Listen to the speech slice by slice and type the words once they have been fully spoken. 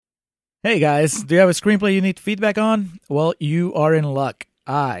Hey guys, do you have a screenplay you need feedback on? Well, you are in luck.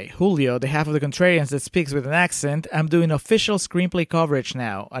 I, Julio, the half of the Contrarians that speaks with an accent, I'm doing official screenplay coverage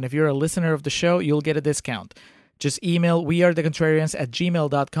now, and if you're a listener of the show, you'll get a discount. Just email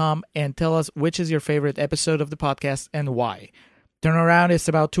wearethecontrarians@gmail.com and tell us which is your favorite episode of the podcast and why. Turnaround is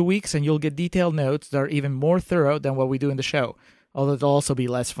about 2 weeks, and you'll get detailed notes that are even more thorough than what we do in the show, although it'll also be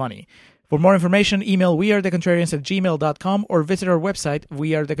less funny. For more information, email wearethecontrarians@gmail.com or visit our website,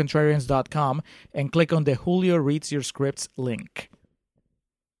 wearethecontrarians.com, and click on the Julio Reads Your Scripts link.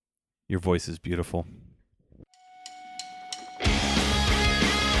 Your voice is beautiful.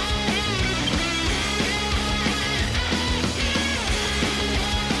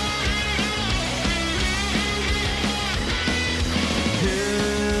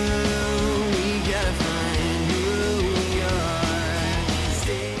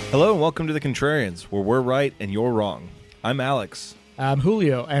 Hello and welcome to The Contrarians, where we're right and you're wrong. I'm Alex. I'm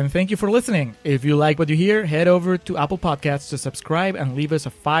Julio, and thank you for listening. If you like what you hear, head over to Apple Podcasts to subscribe and leave us a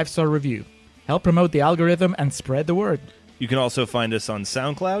 5-star review. Help promote the algorithm and spread the word. You can also find us on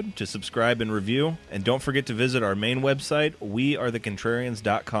SoundCloud to subscribe and review, and don't forget to visit our main website,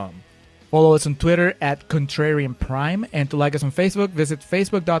 wearethecontrarians.com. Follow us on Twitter at Contrarian Prime, and to like us on Facebook, visit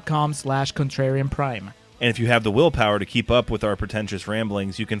facebook.com/Contrarian Prime. And if you have the willpower to keep up with our pretentious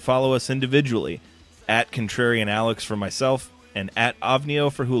ramblings, you can follow us individually at Contrarian Alex for myself and at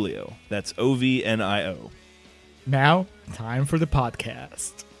Ovnio for Julio. That's OVNIO. Now, time for the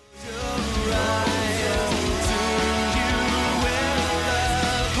podcast.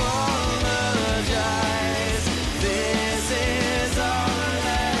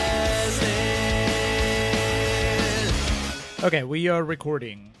 Okay, we are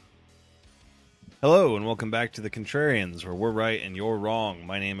recording. Hello, and welcome back to The Contrarians, where we're right and you're wrong.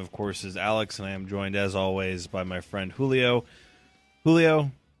 My name, of course, is Alex, and I am joined, as always, by my friend Julio.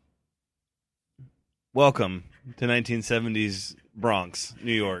 Julio, welcome to 1970s Bronx,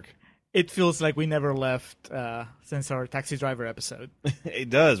 New York. It feels like we never left since our Taxi Driver episode.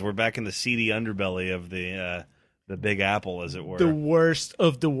 It does. We're back in the seedy underbelly of the Big Apple, as it were. The worst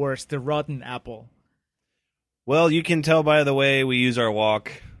of the worst, the rotten apple. Well, you can tell by the way we use our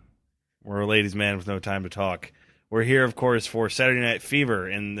walk. We're a ladies' man with no time to talk. We're here, of course, for Saturday Night Fever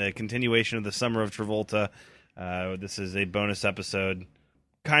in the continuation of the Summer of Travolta. This is a bonus episode.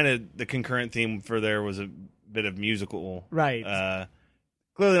 Kind of the concurrent theme for there was a bit of musical. Right.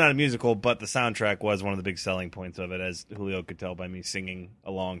 Clearly not a musical, but the soundtrack was one of the big selling points of it, as Julio could tell by me singing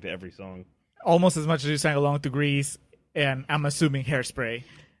along to every song. Almost as much as you sang along to Grease, and I'm assuming Hairspray.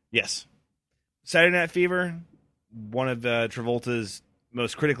 Yes. Saturday Night Fever, one of Travolta's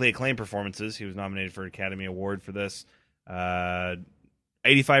most critically acclaimed performances. He was nominated for an Academy Award for this.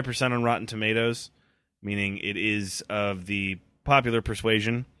 85% on Rotten Tomatoes, meaning it is of the popular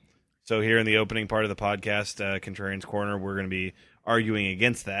persuasion. So here in the opening part of the podcast, Contrarian's Corner, we're going to be arguing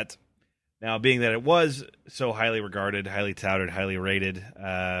against that. Now, being that it was so highly regarded, highly touted, highly rated,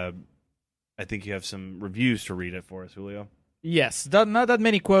 I think you have some reviews to read it for us, Julio. Yes, not that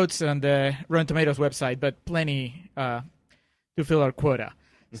many quotes on the Rotten Tomatoes website, but plenty to fill our quota.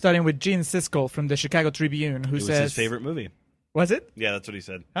 Starting with Gene Siskel from the Chicago Tribune, who It was says... his favorite movie. Was it? Yeah, that's what he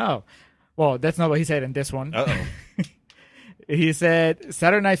said. Oh. Well, that's not what he said in this one. Uh-oh. He said,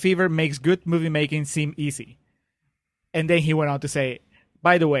 Saturday Night Fever makes good movie making seem easy. And then he went on to say,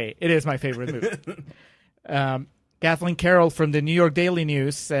 by the way, it is my favorite movie. Kathleen Carroll from the New York Daily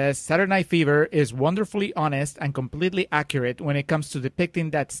News says, Saturday Night Fever is wonderfully honest and completely accurate when it comes to depicting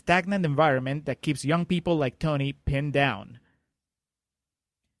that stagnant environment that keeps young people like Tony pinned down.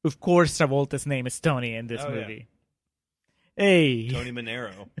 Of course, Travolta's name is Tony in this movie. Yeah. Hey. Tony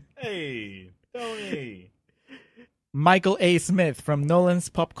Manero. Hey, Tony. Michael A. Smith from Nolan's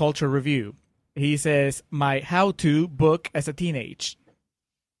Pop Culture Review. He says, my how-to book as a teenage.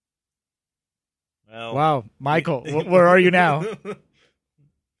 Well, Wow, Michael, where are you now?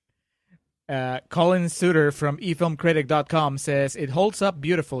 Colin Suter from eFilmCritic.com says, it holds up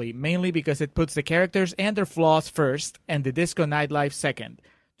beautifully, mainly because it puts the characters and their flaws first and the disco nightlife second.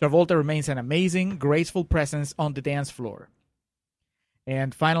 Travolta remains an amazing, graceful presence on the dance floor.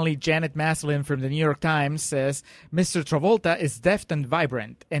 And finally, Janet Maslin from the New York Times says, Mr. Travolta is deft and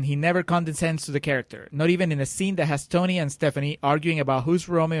vibrant, and he never condescends to the character, not even in a scene that has Tony and Stephanie arguing about whose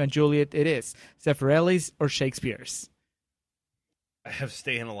Romeo and Juliet it is, Zeffirelli's or Shakespeare's. I have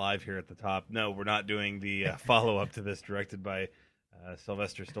Staying Alive here at the top. No, we're not doing the follow-up to this directed by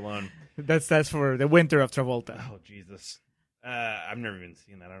Sylvester Stallone. That's for the winter of Travolta. Oh, Jesus. I've never even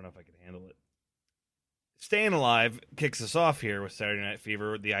seen that. I don't know if I can handle it. Staying Alive kicks us off here with Saturday Night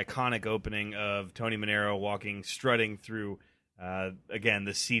Fever, the iconic opening of Tony Manero strutting through Again,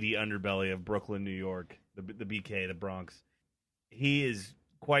 the seedy underbelly of Brooklyn, New York, the BK, the Bronx. He is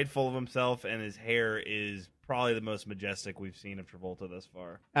quite full of himself, and his hair is probably the most majestic we've seen of Travolta thus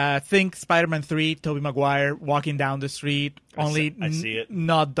far. Think Spider-Man 3, Tobey Maguire walking down the street, I see it.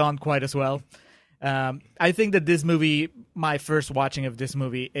 Not done quite as well. I think that this movie, my first watching of this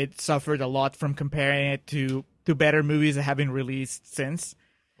movie, it suffered a lot from comparing it to better movies that have been released since.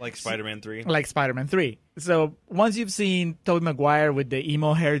 Like Spider-Man 3? Like Spider-Man 3. So once you've seen Tobey Maguire with the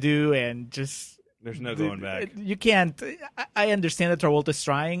emo hairdo and just... There's no going back. You can't... I understand that Travolta's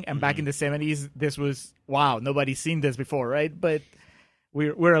trying, and back in the 70s, this was, wow, nobody's seen this before, right? But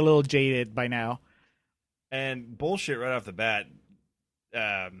we're a little jaded by now. And bullshit right off the bat,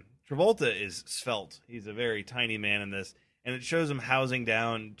 Travolta is svelte. He's a very tiny man in this, and it shows him housing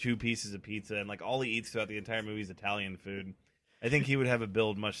down 2 pieces of pizza, and like all he eats throughout the entire movie is Italian food. I think he would have a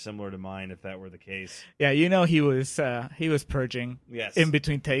build much similar to mine if that were the case. Yeah, he was purging in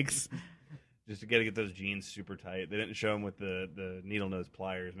between takes. Just to get those jeans super tight. They didn't show him with the needle nose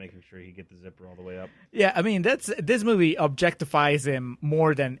pliers, making sure he get the zipper all the way up. Yeah, I mean this movie objectifies him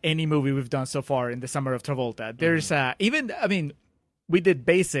more than any movie we've done so far in the summer of Travolta. There's we did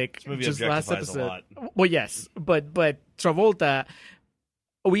Basic just last episode. A lot. Well, yes, but Travolta,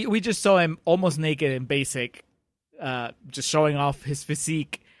 we just saw him almost naked in Basic, just showing off his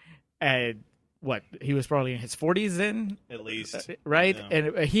physique. And what, he was probably in his 40s then, at least, right? Yeah.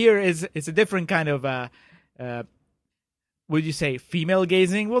 And here it's a different kind of would you say female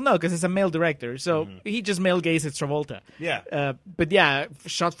gazing? Well, no, because it's a male director, so he just male gazes Travolta. Yeah. But yeah,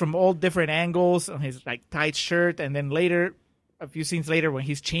 shot from all different angles on his like tight shirt, and then later, a few scenes later, when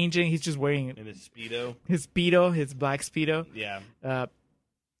he's changing, he's just wearing in his Speedo, his black Speedo. Yeah.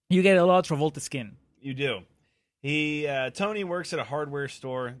 You get a lot of Travolta skin. You do. Tony works at a hardware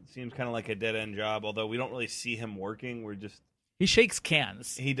store. Seems kind of like a dead end job, although we don't really see him working. He shakes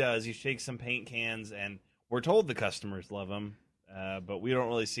cans. He does. He shakes some paint cans, and we're told the customers love him, but we don't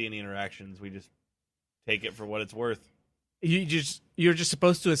really see any interactions. We just take it for what it's worth. You're just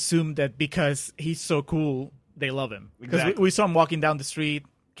supposed to assume that because he's so cool, they love him. Because exactly. we saw him walking down the street,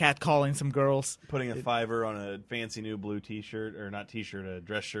 catcalling some girls, putting a $5 on a fancy new blue T-shirt, or not T-shirt, a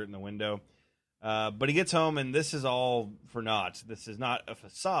dress shirt in the window. But he gets home, and this is all for naught. This is not a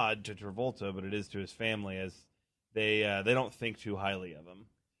facade to Travolta, but it is to his family, as they don't think too highly of him.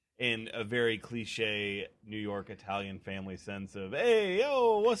 In a very cliche New York Italian family sense of, hey,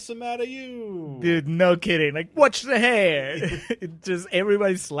 yo, what's the matter, you? Dude, no kidding. Like, watch the hair. Just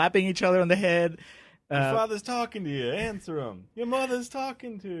everybody slapping each other on the head. Your father's talking to you. Answer him. Your mother's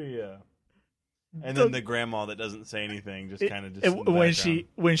talking to you. And then the grandma that doesn't say anything, just kind of just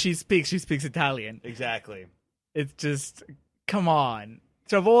when she speaks Italian. Exactly. It's just, come on.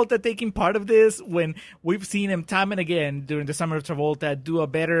 Travolta taking part of this when we've seen him time and again during the summer of Travolta do a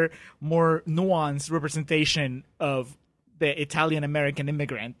better, more nuanced representation of the Italian American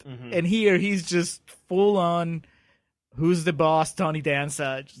immigrant. Mm-hmm. And here he's just full on, who's the boss, Tony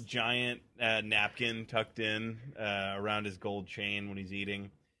Danza. Giant napkin tucked in around his gold chain when he's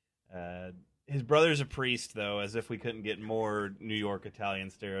eating. His brother's a priest, though, as if we couldn't get more New York Italian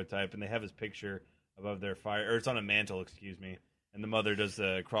stereotype. And they have his picture above their fire, or it's on a mantle, excuse me. And the mother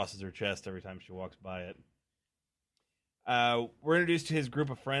crosses her chest every time she walks by it. We're introduced to his group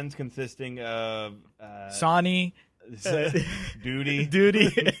of friends consisting of Sonny, Duty,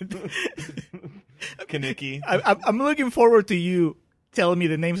 Kanicki. I'm looking forward to you telling me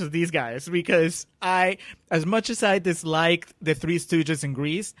the names of these guys, because as much as I disliked the Three Stooges in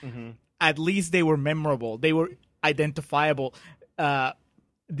Grease, at least they were memorable. They were identifiable.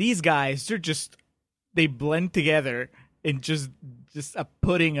 These guys, they blend together in just a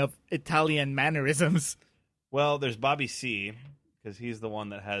pudding of Italian mannerisms. Well, there's Bobby C, because he's the one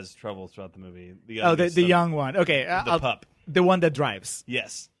that has trouble throughout the movie. The young one. Okay. The pup. The one that drives.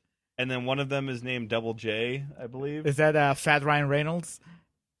 Yes. And then one of them is named Double J, I believe. Is that Fat Ryan Reynolds?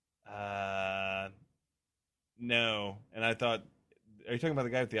 No. And I thought, are you talking about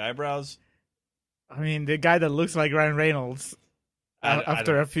the guy with the eyebrows? I mean, the guy that looks like Ryan Reynolds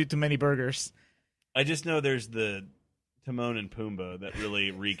after a few too many burgers. I just know there's the Timon and Pumbaa that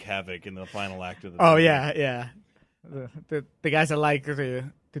really wreak havoc in the final act of the movie. Oh, yeah. The guys that like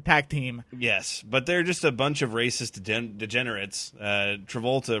the tag team. Yes, but they're just a bunch of racist degenerates.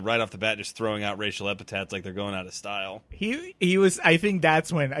 Travolta, right off the bat, just throwing out racial epithets like they're going out of style. He was, I think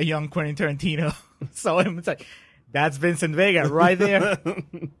that's when a young Quentin Tarantino saw him. It's like, that's Vincent Vega right there.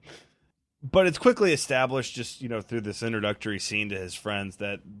 But it's quickly established just, through this introductory scene to his friends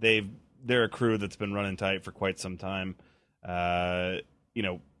that they're a crew that's been running tight for quite some time.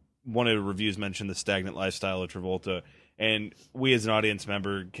 One of the reviews mentioned the stagnant lifestyle of Travolta, and we as an audience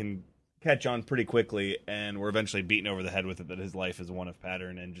member can catch on pretty quickly, and we're eventually beaten over the head with it that his life is one of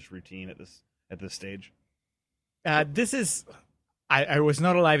pattern and just routine at this stage. This is. I was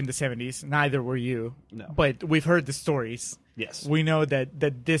not alive in the 70s. Neither were you. No. But we've heard the stories. Yes. We know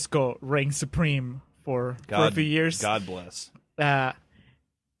that disco reigned supreme for a few years. God bless. And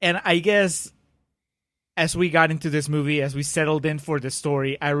I guess as we got into this movie, as we settled in for the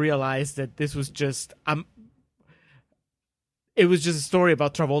story, I realized that this was just it was just a story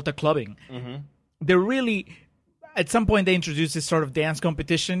about Travolta clubbing. Mm-hmm. They're really, at some point, they introduced this sort of dance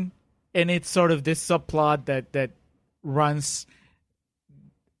competition, and it's sort of this subplot that runs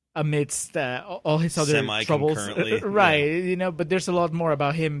amidst all his other troubles. Right, yeah. You know, but there's a lot more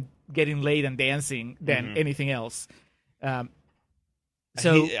about him getting laid and dancing than anything else.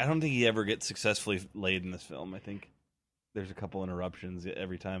 So I don't think he ever gets successfully laid in this film. I think there's a couple interruptions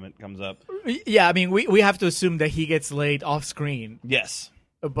every time it comes up. Yeah, I mean, we have to assume that he gets laid off screen. Yes.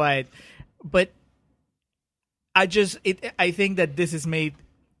 But I think that this is made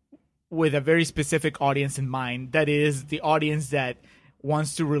with a very specific audience in mind. That is the audience that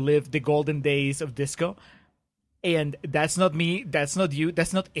wants to relive the golden days of disco. And that's not me, that's not you,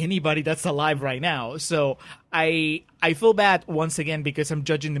 that's not anybody that's alive right now. So I feel bad once again because I'm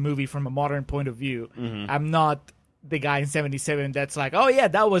judging the movie from a modern point of view. Mm-hmm. I'm not the guy in 77 that's like, oh yeah,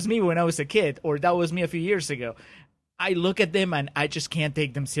 that was me when I was a kid, or that was me a few years ago. I look at them and I just can't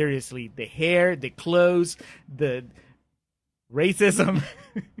take them seriously. The hair, the clothes, the racism.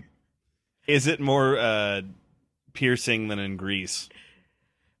 Is it more piercing than in Grease?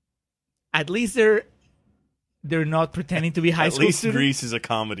 At least they're not pretending to be high school students. At least Grease is a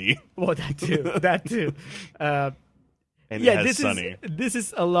comedy. Well, that too. And yeah, this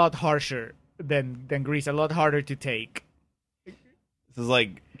is a lot harsher than Grease, a lot harder to take. This is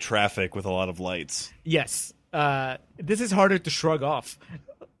like Traffic with a lot of lights. Yes. This is harder to shrug off.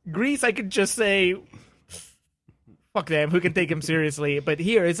 Grease, I could just say, fuck them, who can take them seriously? But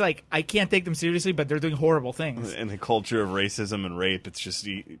here, it's like, I can't take them seriously, but they're doing horrible things. In the culture of racism and rape, it's just...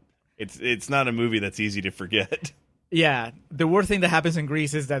 It's not a movie that's easy to forget. Yeah, the worst thing that happens in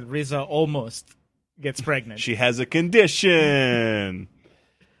Greece is that Riza almost gets pregnant. She has a condition.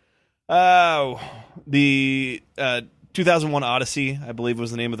 The 2001 Odyssey, I believe,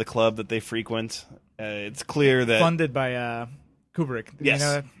 was the name of the club that they frequent. It's clear that funded by Kubrick. Yes, you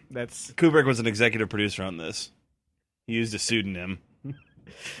know, that's Kubrick was an executive producer on this. He used a pseudonym.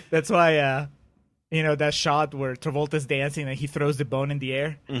 That's why. You know, that shot where Travolta's dancing and he throws the bone in the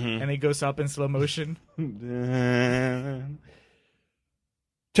air and it goes up in slow motion.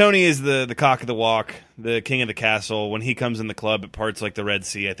 Tony is the cock of the walk, the king of the castle. When he comes in the club, it parts like the Red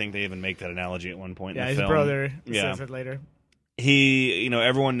Sea. I think they even make that analogy at one point in the film. Yeah, his brother says it later. He,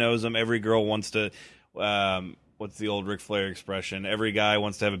 everyone knows him. Every girl wants to, what's the old Ric Flair expression? Every guy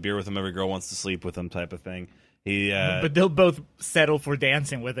wants to have a beer with him. Every girl wants to sleep with him type of thing. But they'll both settle for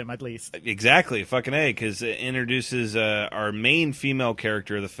dancing with him, at least. Exactly, fucking A, because it introduces our main female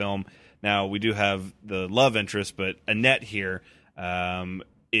character of the film. Now, we do have the love interest, but Annette here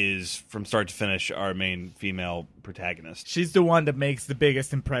is, from start to finish, our main female protagonist. She's the one that makes the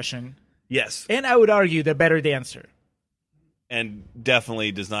biggest impression. Yes. And I would argue the better dancer. And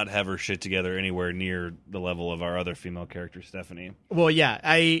definitely does not have her shit together anywhere near the level of our other female character, Stephanie. Well, yeah,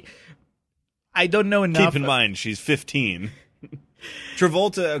 I don't know enough. Keep in mind, she's 15.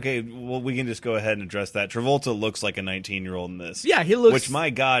 Travolta, okay, well, we can just go ahead and address that. Travolta looks like a 19-year-old in this. Yeah, he looks... Which, my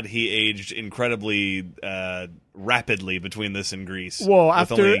God, he aged incredibly rapidly between this and Grease. Well,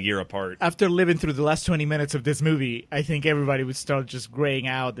 with only a year apart. After living through the last 20 minutes of this movie, I think everybody would start just graying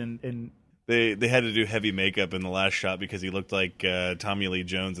out and... They had to do heavy makeup in the last shot because he looked like Tommy Lee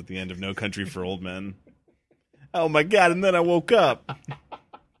Jones at the end of No Country for Old Men. Oh, my God, and then I woke up.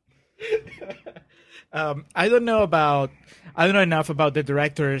 I don't know enough about the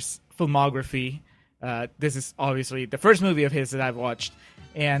director's filmography. This is obviously the first movie of his that I've watched.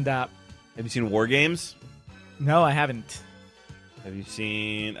 And have you seen War Games? No, I haven't. Have you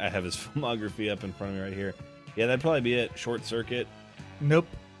seen? I have his filmography up in front of me right here. Yeah, that'd probably be it. Short Circuit. Nope.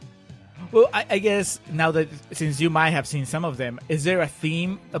 Well, I guess now that since you might have seen some of them, is there a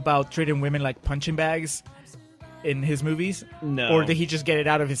theme about treating women like punching bags in his movies? No. Or did he just get it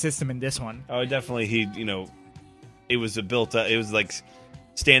out of his system in this one? Oh, definitely. It was it was like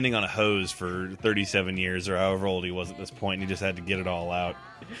standing on a hose for 37 years or however old he was at this point, and he just had to get it all out.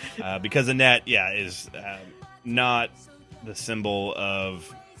 Because Annette, is not the symbol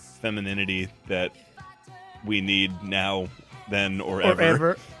of femininity that we need now, then, or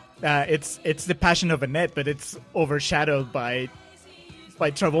ever. It's the passion of Annette, but it's overshadowed by by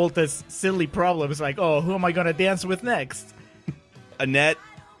Travolta's silly problems, like, oh, who am I gonna dance with next? Annette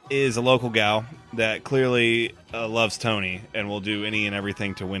is a local gal that clearly loves Tony and will do any and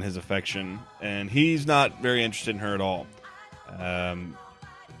everything to win his affection, and he's not very interested in her at all.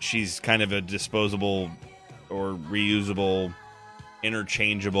 She's kind of a disposable or reusable,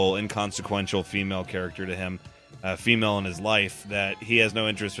 interchangeable, inconsequential female character to him, female in his life that he has no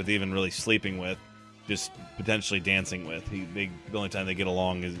interest with even really sleeping with, just potentially dancing with. The only time they get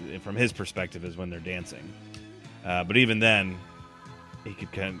along is, from his perspective, is when they're dancing. But even then,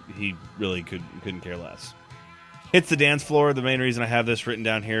 he really couldn't care less. Hits the dance floor. The main reason I have this written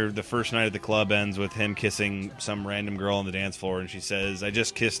down here, the first night at the club ends with him kissing some random girl on the dance floor, and she says, "I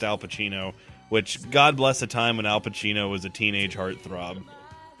just kissed Al Pacino," which, God bless a time when Al Pacino was a teenage heartthrob.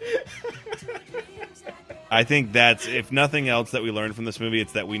 I think that's, if nothing else that we learned from this movie,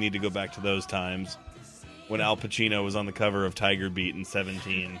 it's that we need to go back to those times when Al Pacino was on the cover of Tiger Beat in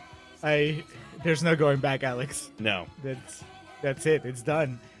 17. There's no going back, Alex. No. That's it. It's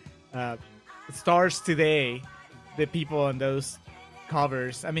done. Stars today, the people on those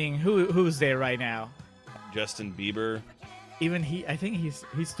covers. I mean, who's there right now? Justin Bieber. Even I think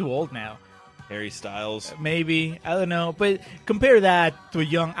he's too old now. Harry Styles. Maybe. I don't know. But compare that to a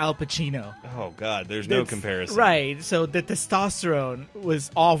young Al Pacino. Oh, God. There's no comparison. Right. So the testosterone was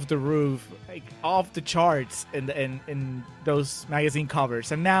off the roof, like off the charts in those magazine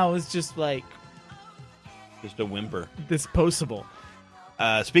covers. And now it's just like... just a whimper. Disposable.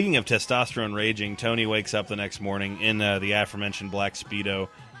 Speaking of testosterone raging, Tony wakes up the next morning in the aforementioned black Speedo,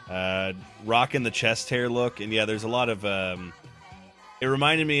 rocking the chest hair look. And yeah, there's a lot of... it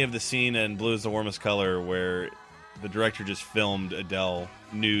reminded me of the scene in Blue is the Warmest Color where the director just filmed Adele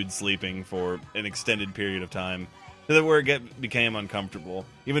nude sleeping for an extended period of time, to the where it became uncomfortable.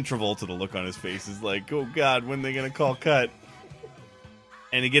 Even Travolta, the look on his face is like, oh God, when are they going to call cut?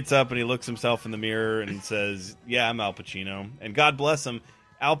 And he gets up and he looks himself in the mirror and says, yeah, I'm Al Pacino. And God bless him,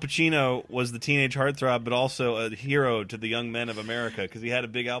 Al Pacino was the teenage heartthrob, but also a hero to the young men of America because he had a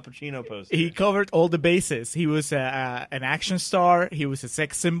big Al Pacino poster. He covered all the bases. He was an action star. He was a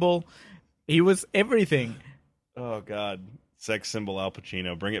sex symbol. He was everything. Oh, God. Sex symbol Al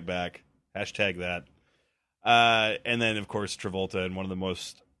Pacino. Bring it back. Hashtag that. And then, of course, Travolta, in one of the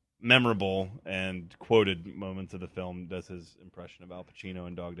most memorable and quoted moments of the film, does his impression of Al Pacino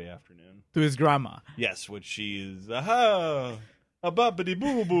in Dog Day Afternoon. To his grandma. Yes, which she is, aha, a boppity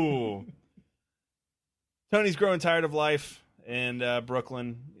boo boo. Tony's growing tired of life in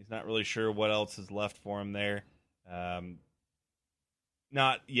Brooklyn. He's not really sure what else is left for him there.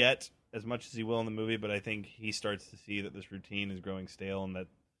 Not yet, as much as he will in the movie, but I think he starts to see that this routine is growing stale and that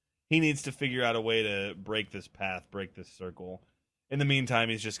he needs to figure out a way to break this path, break this circle. In the meantime,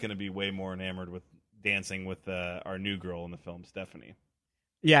 he's just going to be way more enamored with dancing with our new girl in the film, Stephanie.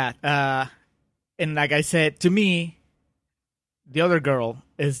 Yeah, and like I said, to me, the other girl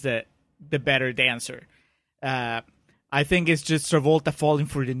is the better dancer. I think it's just Travolta falling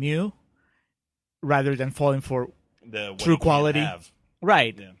for the new rather than falling for the true quality.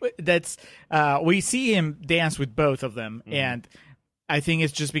 Right. Yeah. That's we see him dance with both of them, and I think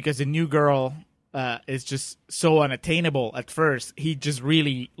it's just because the new girl is just so unattainable at first. He just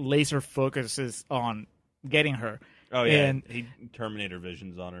really laser focuses on getting her. Oh yeah, and he Terminator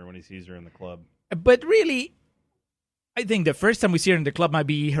visions on her when he sees her in the club. But really, I think the first time we see her in the club might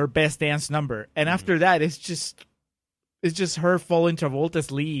be her best dance number, and after that, it's just her following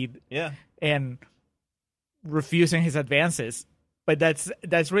Travolta's lead, and refusing his advances. But that's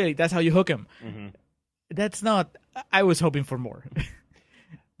how you hook him. Mm-hmm. That's not. I was hoping for more.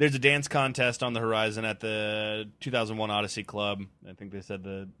 There's a dance contest on the horizon at the 2001 Odyssey Club. I think they said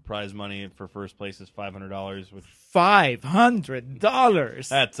the prize money for first place is $500. Which $500.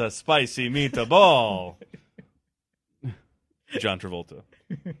 That's a spicy meatball. John Travolta.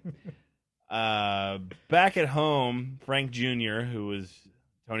 Back at home, Frank Jr., who was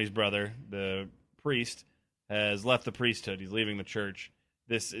Tony's brother, the priest, has left the priesthood. He's leaving the church.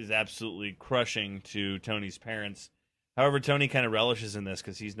 This is absolutely crushing to Tony's parents. However, Tony kind of relishes in this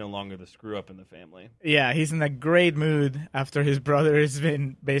because he's no longer the screw-up in the family. Yeah, he's in a great mood after his brother has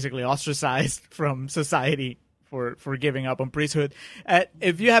been basically ostracized from society for giving up on priesthood.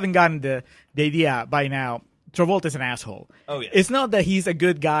 If you haven't gotten the idea by now, Travolta's an asshole. Oh, yeah. It's not that he's a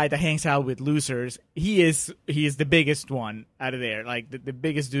good guy that hangs out with losers. He is the biggest one out of there, like the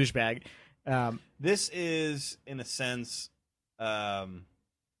biggest douchebag. This is, in a sense, a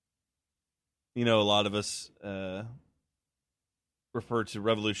lot of us refer to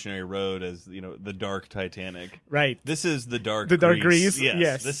Revolutionary Road as, the dark Titanic. Right. This is the dark Grease. Yes.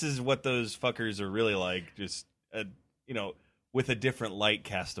 Yes. This is what those fuckers are really like. Just, with a different light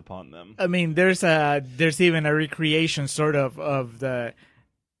cast upon them. I mean, there's even a recreation sort of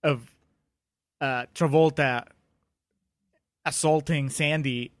Travolta assaulting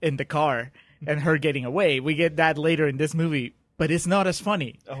Sandy in the car and her getting away. We get that later in this movie, but it's not as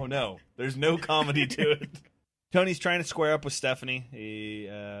funny. Oh no, there's no comedy to it. Tony's trying to square up with Stephanie. He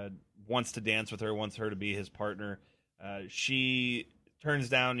wants to dance with her, wants her to be his partner. She turns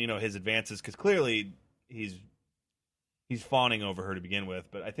down, his advances because clearly he's fawning over her to begin with.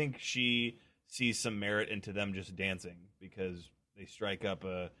 But I think she sees some merit into them just dancing because they strike up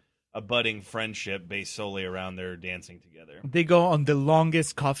a budding friendship based solely around their dancing together. They go on the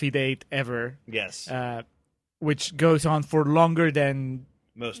longest coffee date ever. Yes. Which goes on for longer than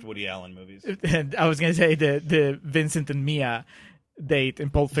most Woody Allen movies. And I was going to say the Vincent and Mia date in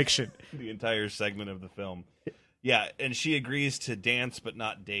Pulp Fiction. The entire segment of the film. Yeah, and she agrees to dance but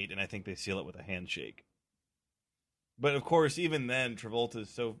not date, and I think they seal it with a handshake. But of course, even then,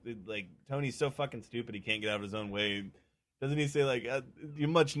 Travolta's Tony's so fucking stupid he can't get out of his own way. Doesn't he say, you're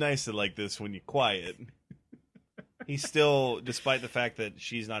much nicer like this when you're quiet? He's still, despite the fact that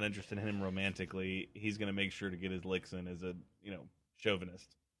she's not interested in him romantically, he's going to make sure to get his licks in as a,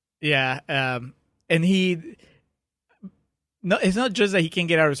 chauvinist. Yeah, and it's not just that he can't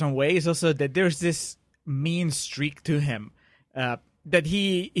get out of his own way, it's also that there's this mean streak to him that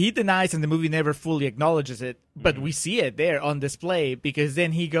he denies and the movie never fully acknowledges it, but we see it there on display because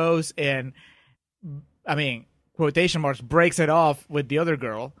then he goes and, quotation marks, breaks it off with the other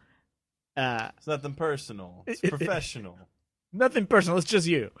girl. It's nothing personal. It's professional. Nothing personal. It's just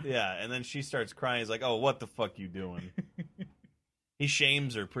you. Yeah, and then she starts crying. He's like, "Oh, what the fuck you doing?" He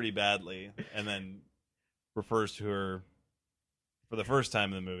shames her pretty badly, and then refers to her for the first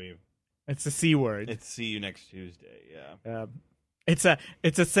time in the movie. It's the C word. It's "see you next Tuesday." Yeah. It's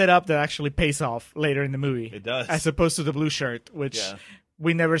a setup that actually pays off later in the movie. It does, as opposed to the blue shirt, which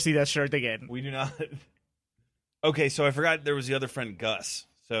we never see that shirt again. We do not. Okay, so I forgot there was the other friend, Gus.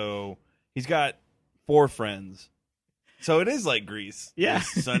 So he's got 4 friends. So it is like Grease. Yeah.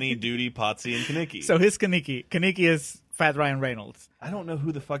 There's Sonny, Duty, Potsy, and Kaniki. So his Kaniki. Kaniki is Fat Ryan Reynolds. I don't know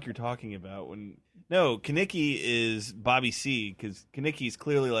who the fuck you're talking about. No, Kaniki is Bobby C, because Kaniki's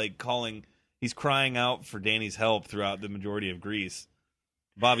clearly he's crying out for Danny's help throughout the majority of Grease.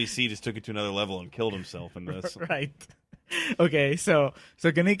 Bobby C just took it to another level and killed himself in this. Right. Okay, so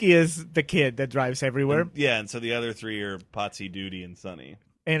Kaniki is the kid that drives everywhere. And so the other 3 are Potsy, Duty, and Sonny.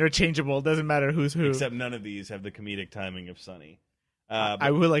 Interchangeable, doesn't matter who's who. Except none of these have the comedic timing of Sonny. I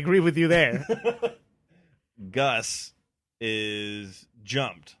will agree with you there. Gus is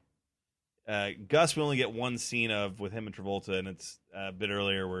jumped. Gus we only get one scene of with him and Travolta, and it's a bit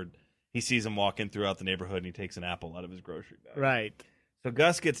earlier where he sees him walking throughout the neighborhood and he takes an apple out of his grocery bag. Right. So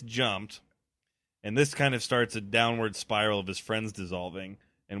Gus gets jumped, and this kind of starts a downward spiral of his friends dissolving,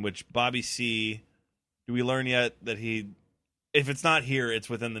 in which Bobby C, do we learn yet that if it's not here, it's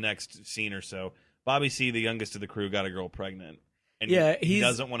within the next scene or so, Bobby C, the youngest of the crew, got a girl pregnant. And he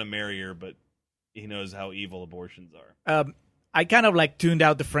doesn't want to marry her, but he knows how evil abortions are. I kind of tuned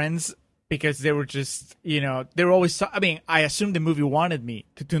out the friends because they were just, they were always, I assumed the movie wanted me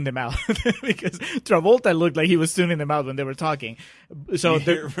to tune them out because Travolta looked like he was tuning them out when they were talking. So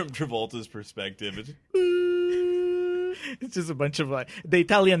from Travolta's perspective, it's just a bunch of the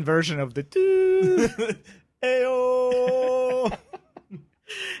Italian version of the Ayo!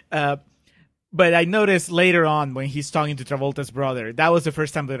 But I noticed later on when he's talking to Travolta's brother, that was the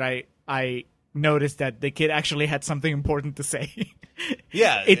first time that I noticed that the kid actually had something important to say.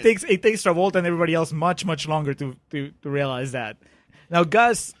 Yeah, it takes Travolta and everybody else much longer to realize that. Now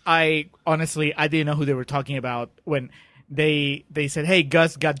Gus, I didn't know who they were talking about when they said, "Hey,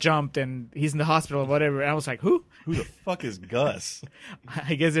 Gus got jumped and he's in the hospital," or whatever. And I was like, "Who? Who the fuck is Gus?"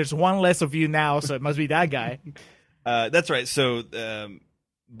 I guess there's one less of you now, so it must be that guy. That's right. So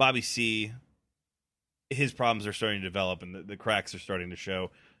Bobby C, his problems are starting to develop, and the cracks are starting to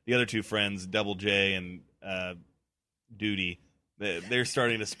show. The other 2 friends, Double J and Duty, they're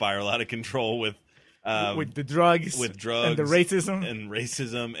starting to spiral out of control with the drugs, and the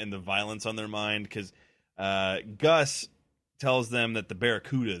racism, and the violence on their mind. Because Gus tells them that the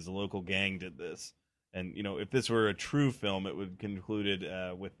Barracudas, a local gang, did this, and if this were a true film, it would concluded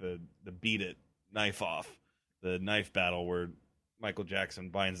with the Beat It knife off, the knife battle where Michael Jackson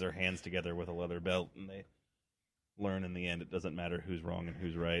binds their hands together with a leather belt, and they learn in the end it doesn't matter who's wrong and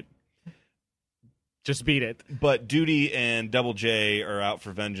who's right. Just beat it. But Duty and Double J are out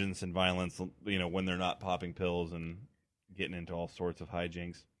for vengeance and violence, when they're not popping pills and getting into all sorts of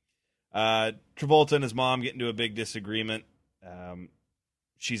hijinks. Travolta and his mom get into a big disagreement.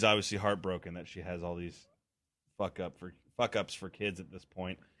 She's obviously heartbroken that she has all these fuck ups for kids at this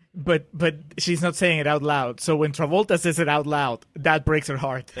point. But she's not saying it out loud. So when Travolta says it out loud, that breaks her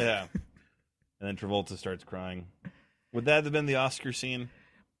heart. Yeah. And then Travolta starts crying. Would that have been the Oscar scene?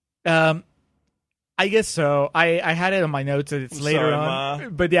 I guess so. I had it on my notes that it's I'm later sorry, on. Ma.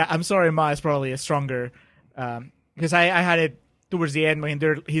 But yeah, I'm sorry, Ma is probably a stronger. Because I had it towards the end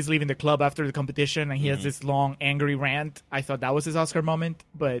when he's leaving the club after the competition and he has this long, angry rant. I thought that was his Oscar moment.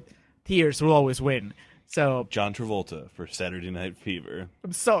 But tears will always win. So John Travolta for Saturday Night Fever.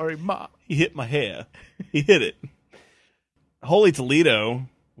 I'm sorry, Ma. He hit my hair. He hit it. Holy Toledo.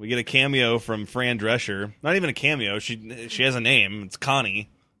 We get a cameo from Fran Drescher. Not even a cameo. She has a name. It's Connie.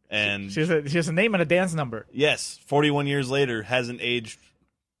 And She has a name and a dance number. yes, 41 years later, hasn't aged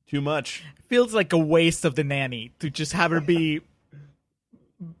too much. Feels like a waste of the nanny to just have her be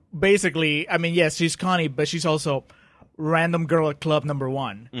basically, I mean, yes, she's Connie, but she's also random girl at club number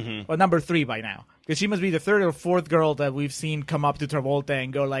 1. Or number 3 by now. Because she must be the third or fourth girl that we've seen come up to Travolta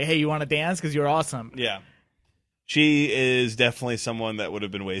and go like, hey, you want to dance? Because you're awesome. Yeah. She is definitely someone that would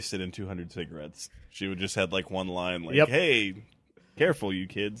have been wasted in 200 cigarettes. She would just had like one line like, Yep. hey, careful, you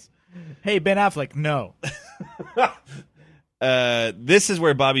kids. Hey, Ben Affleck, no. This is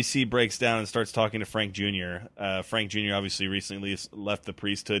where Bobby C breaks down and starts talking to Frank Jr. Frank Jr. obviously recently left the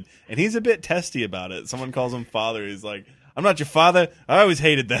priesthood, and he's a bit testy about it. Someone calls him father. He's like, I'm not your father. I always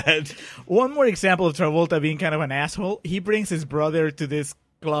hated that. One more example of Travolta being kind of an asshole. He brings his brother to this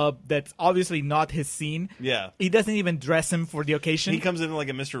club that's obviously not his scene. Yeah. He doesn't even dress him for the occasion. He comes in like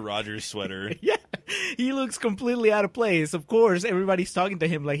a Mr. Rogers sweater. Yeah, he looks completely out of place. Of course, everybody's talking to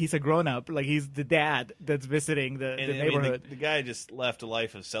him like he's a grown-up, like he's the dad that's visiting the And neighborhood. the guy just left a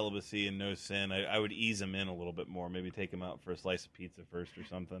life of celibacy and no sin. I would ease him in a little bit more. Maybe take him out for a slice of pizza first or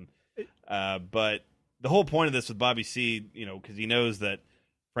something. But the whole point of this with Bobby C, because he knows that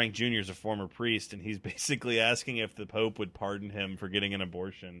Frank Jr. is a former priest, and he's basically asking if the Pope would pardon him for getting an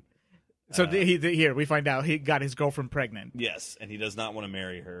abortion. So here we find out he got his girlfriend pregnant. Yes, and he does not want to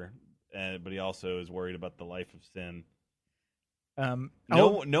marry her, but he also is worried about the life of sin.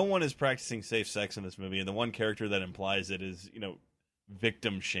 No one is practicing safe sex in this movie, and the one character that implies it is,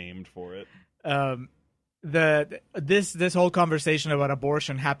 victim shamed for it. This whole conversation about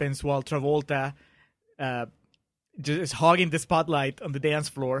abortion happens while Travolta just hogging the spotlight on the dance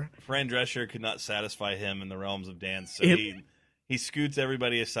floor. Fran Drescher could not satisfy him in the realms of dance, so he scoots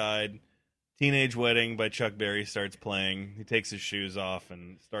everybody aside. Teenage Wedding by Chuck Berry starts playing. He takes his shoes off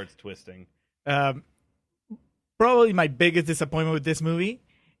and starts twisting. Probably my biggest disappointment with this movie,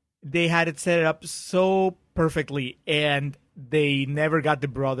 they had it set up so perfectly, and they never got the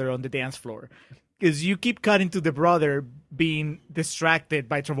brother on the dance floor. Because you keep cutting to the brother being distracted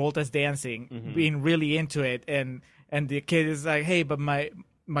by Travolta's dancing, being really into it, and the kid is like, hey, but my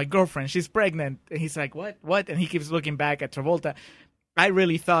girlfriend, she's pregnant. And he's like, what? And he keeps looking back at Travolta. I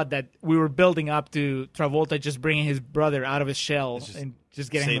really thought that we were building up to Travolta just bringing his brother out of his shell and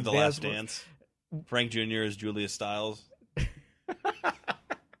just getting him Save the on Last floor. Dance. Frank Jr. is Julia Stiles.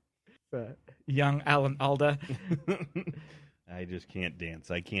 Young Alan Alda. I just can't dance.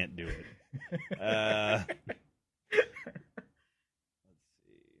 I can't do it. Let's see.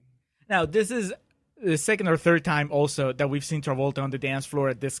 Now, this is the second or third time also that we've seen Travolta on the dance floor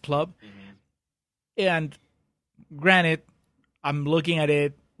at this club. And granted, I'm looking at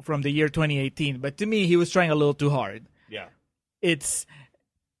it from the year 2018, but to me, he was trying a little too hard. Yeah.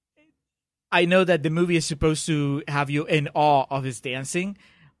 I know that the movie is supposed to have you in awe of his dancing,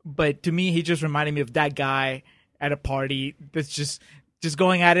 but to me, he just reminded me of that guy at a party that's just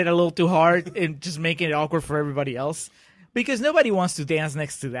going at it a little too hard and just making it awkward for everybody else. Because nobody wants to dance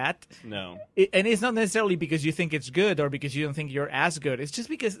next to that. No. And it's not necessarily because you think it's good or because you don't think you're as good. It's just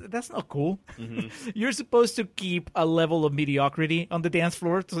because that's not cool. You're supposed to keep a level of mediocrity on the dance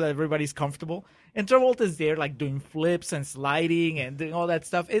floor so that everybody's comfortable. And Travolta's there like doing flips and sliding and doing all that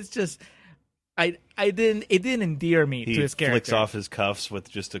stuff. It's just... it didn't endear me to his character. He flicks off his cuffs with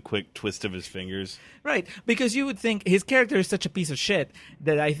just a quick twist of his fingers. Right, because you would think his character is such a piece of shit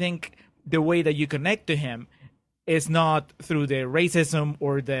that I think the way that you connect to him is not through the racism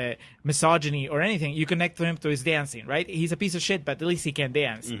or the misogyny or anything. You connect to him through his dancing, right? He's a piece of shit, but at least he can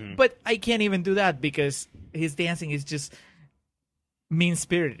dance. But I can't even do that because his dancing is just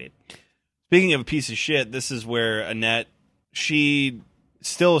mean-spirited. Speaking of a piece of shit, this is where Annette, she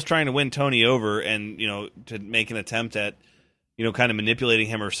still is trying to win Tony over and, to make an attempt at, kind of manipulating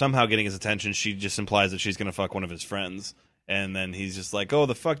him or somehow getting his attention. She just implies that she's going to fuck one of his friends. And then he's just like, oh,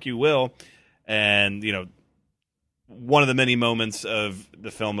 the fuck you will. And, one of the many moments of the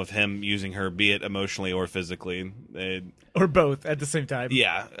film of him using her, be it emotionally or physically. Or both at the same time.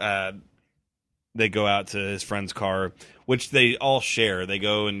 Yeah. they go out to his friend's car, which they all share. They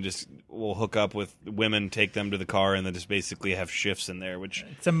go and just will hook up with women, take them to the car, and then just basically have shifts in there, which...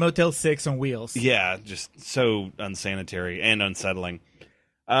 It's a Motel 6 on wheels. Yeah, just so unsanitary and unsettling.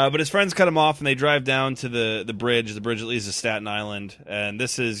 But his friends cut him off, and they drive doan to the bridge that leads to Staten Island. And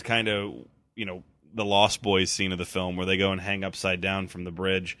this is kind of, the Lost Boys scene of the film, where they go and hang upside down from the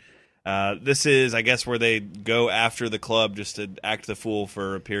bridge. This is, I guess, where they go after the club just to act the fool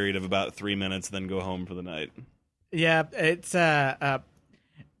for a period of about 3 minutes, then go home for the night. Yeah, it's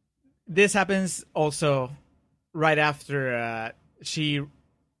this happens also right after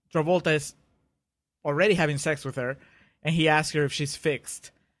Travolta is already having sex with her, and he asks her if she's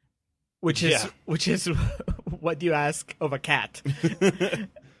fixed, which is what you ask of a cat.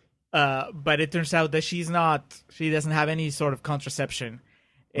 But it turns out that she's not. She doesn't have any sort of contraception.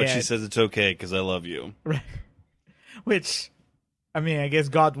 But she says it's okay because I love you. Right. Which, I mean, I guess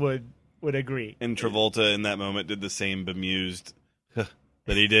God would agree. And Travolta in that moment did the same bemused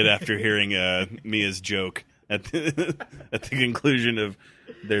that he did after hearing Mia's joke at the conclusion of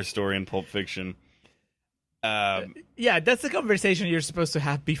their story in Pulp Fiction. Yeah, that's the conversation you're supposed to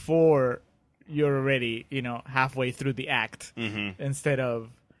have before you're already, halfway through the act, instead of,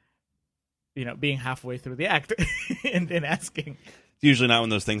 being halfway through the act and then asking. It's usually not when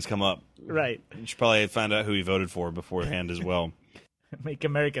those things come up. Right. You should probably find out who he voted for beforehand as well. Make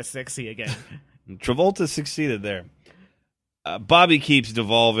America sexy again. Travolta succeeded there. Bobby keeps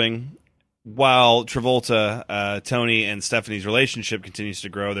devolving while Travolta, Tony, and Stephanie's relationship continues to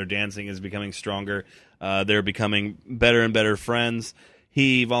grow. Their dancing is becoming stronger. They're becoming better and better friends.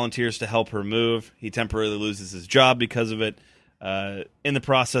 He volunteers to help her move. He temporarily loses his job because of it. In the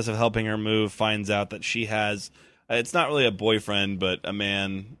process of helping her move, finds out that she has... it's not really a boyfriend, but a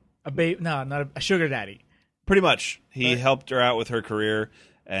man... No, not a sugar daddy. Pretty much. He helped her out with her career,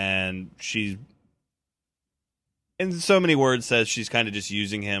 and she, in so many words, says she's kind of just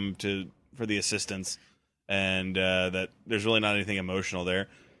using him for the assistance, and that there's really not anything emotional there.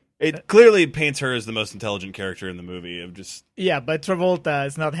 It clearly paints her as the most intelligent character in the movie. Of just but Travolta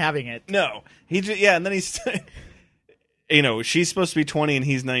is not having it. No, and then he's... she's supposed to be 20 and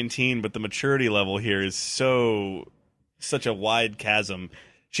he's 19, but the maturity level here is such a wide chasm.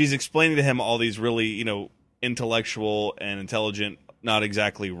 She's explaining to him all these really, intellectual and intelligent, not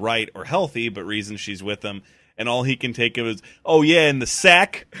exactly right or healthy, but reasons she's with him. And all he can take of is, oh yeah, in the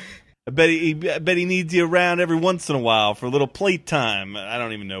sack. I bet he needs you around every once in a while for a little playtime. I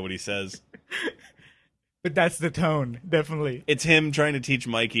don't even know what he says. But that's the tone, definitely. It's him trying to teach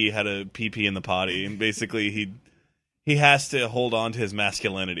Mikey how to pee in the potty, and basically he has to hold on to his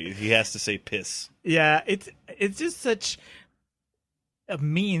masculinity. He has to say piss. Yeah, it's just such a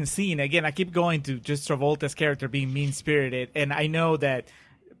mean scene. Again, I keep going to just Travolta's character being mean-spirited, and I know that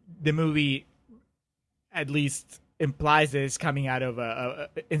the movie at least implies that it's coming out of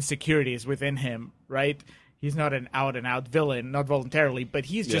insecurities within him, right? He's not an out-and-out villain, not voluntarily, but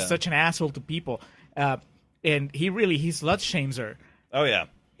he's just such an asshole to people. And he slut-shames her. Oh, yeah.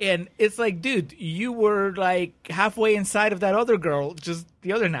 And it's like, dude, you were like halfway inside of that other girl just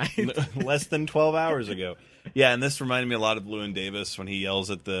the other night. Less than 12 hours ago. Yeah, and this reminded me a lot of Llewyn Davis when he yells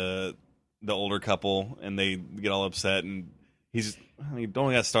at the older couple and they get all upset and you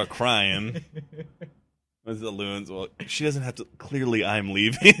don't got to start crying. What's the Llewyn's? Well, she doesn't have to. Clearly, I'm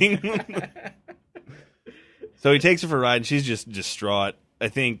leaving. So he takes her for a ride and she's just distraught. I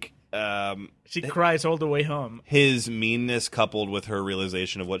think... she cries all the way home. His meanness coupled with her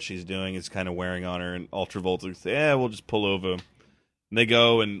realization of what she's doing is kind of wearing on her, and Travolta says, yeah, we'll just pull over. And they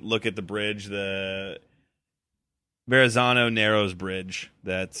go and look at the bridge, the Verrazano Narrows Bridge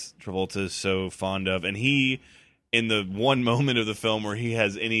that Travolta is so fond of. And he, in the one moment of the film where he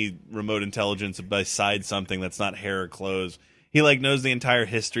has any remote intelligence besides something that's not hair or clothes, he knows the entire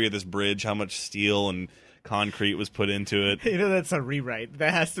history of this bridge, how much steel and concrete was put into it. That's a rewrite.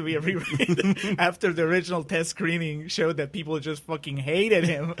 That has to be a rewrite. After the original test screening showed that people just fucking hated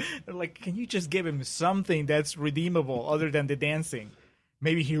him. They're like, can you just give him something that's redeemable other than the dancing?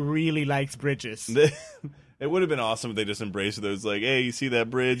 Maybe he really likes bridges. It would have been awesome if they just embraced those, like, hey, you see that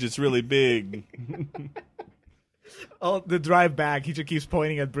bridge? It's really big. Oh, the drive back, he just keeps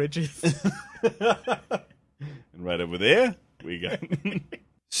pointing at bridges. And right over there, we got...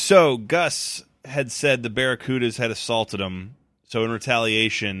 So, Gus had said the Barracudas had assaulted him. So in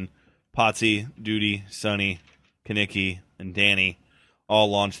retaliation, Potsy, Duty, Sonny, Kanicki, and Danny all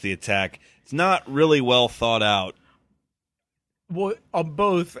launched the attack. It's not really well thought out. Well, on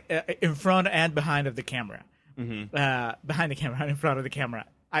both in front and behind of the camera. Mm-hmm. Behind the camera, in front of the camera.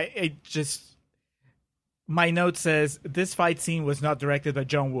 My note says this fight scene was not directed by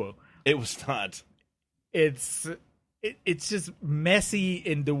John Woo, It was not. It's just messy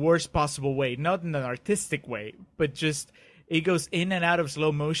in the worst possible way, not in an artistic way, but just it goes in and out of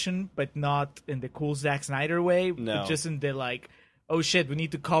slow motion, but not in the cool Zack Snyder way. No. But just in the like, oh shit, we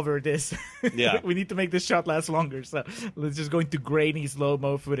need to cover this. Yeah. We need to make this shot last longer. So let's just go into grainy slow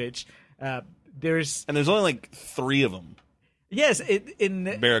mo footage. There's only like 3 of them. yes, in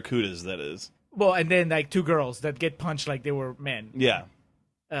Barracudas, that is. well, and then like 2 girls that get punched like they were men. Yeah.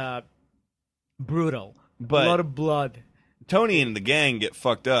 Brutal, But a lot of blood. Tony and the gang get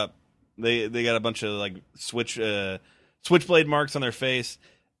fucked up. They got a bunch of like switchblade marks on their face.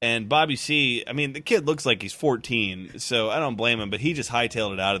 And Bobby C, I mean, the kid looks like he's 14, so I don't blame him, but he just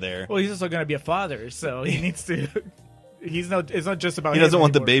hightailed it out of there. Well, he's also going to be a father, so he needs to. It's not just about. He him doesn't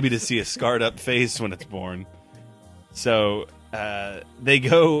want the anymore. baby to see a scarred up face when it's born. So they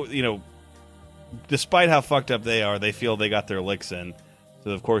go, despite how fucked up they are, they feel they got their licks in. So,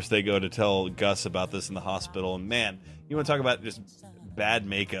 of course, they go to tell Gus about this in the hospital. And, man, you want to talk about just bad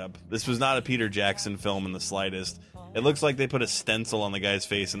makeup. This was not a Peter Jackson film in the slightest. It looks like they put a stencil on the guy's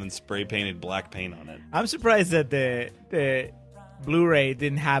face and then spray painted black paint on it. I'm surprised that the Blu-ray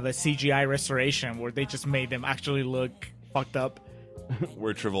didn't have a CGI restoration where they just made them actually look fucked up.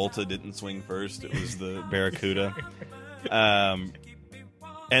 Where Travolta didn't swing first. It was the Barracuda. And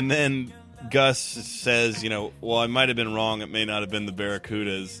then Gus says, well, I might have been wrong. It may not have been the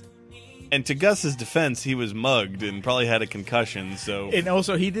Barracudas. And to Gus's defense, he was mugged and probably had a concussion. So, And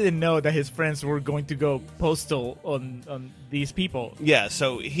also, he didn't know that his friends were going to go postal on these people. yeah,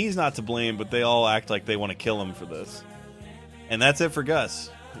 so he's not to blame, but they all act like they want to kill him for this. And that's it for Gus.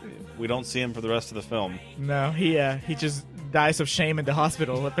 We don't see him for the rest of the film. No, he just dies of shame in the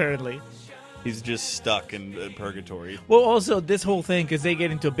hospital, apparently. He's just stuck in purgatory. Well, also, this whole thing, because they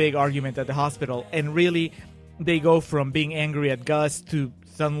get into a big argument at the hospital, and really, they go from being angry at Gus to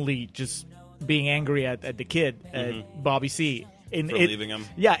suddenly just being angry at the kid, at Bobby C. And For leaving him.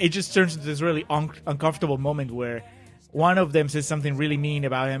 Yeah, it just turns into this really uncomfortable moment where one of them says something really mean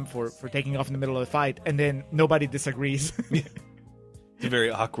about him for taking off in the middle of the fight, and then nobody disagrees. It's a very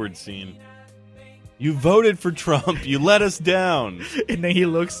awkward scene. You voted for Trump. You let us down. And then he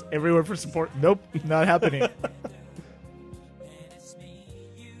looks everywhere for support. Nope, not happening.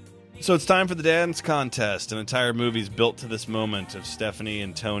 So it's time for the dance contest. An entire movie's built to this moment of Stephanie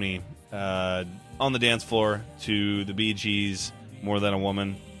and Tony on the dance floor to the Bee Gees' More Than a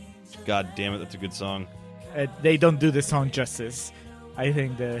Woman. God damn it, that's a good song. They don't do the song justice. I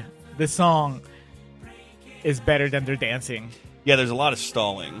think the song is better than their dancing. Yeah, there's a lot of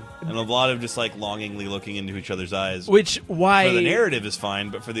stalling and a lot of just like longingly looking into each other's eyes. Which why For the narrative is fine,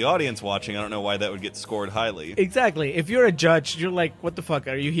 but for the audience watching, I don't know why that would get scored highly. exactly. If you're a judge, you're like, what the fuck?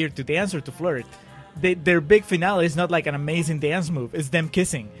 Are you here to dance or to flirt? Their big finale is not like an amazing dance move. It's them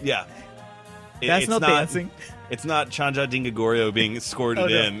kissing. Yeah. That's It's not dancing. It's not Chanja Dingagorio being escorted Oh,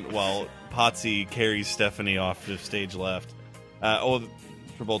 no. in while Potsy carries Stephanie off to stage left.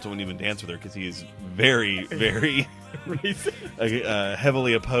 Travolta wouldn't even dance with her because he is very, very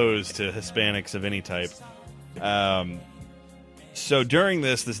heavily opposed to Hispanics of any type. So during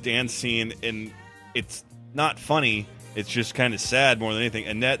this dance scene, and it's not funny, it's just kind of sad more than anything.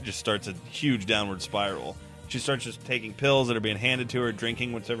 Annette just starts a huge downward spiral. She starts just taking pills that are being handed to her,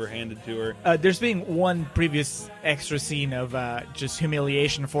 drinking what's ever handed to her. There's been one previous extra scene of just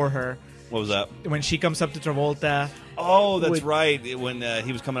humiliation for her. What was that? When she comes up to Travolta. Oh, that's With- right. When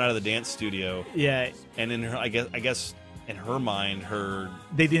he was coming out of the dance studio, Yeah, and in her, I guess, in her mind,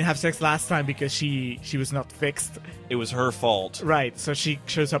 they didn't have sex last time because she was not fixed. it was her fault. Right, so she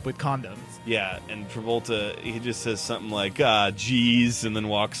shows up with condoms. Yeah, and Travolta, he just says something like, geez, and then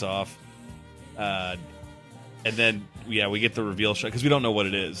walks off. And then, yeah, we get the reveal shot, because we don't know what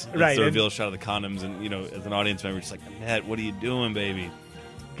it is. It's Right, the and- reveal shot of the condoms, and, as an audience member, we're just like, Annette, what are you doing, baby?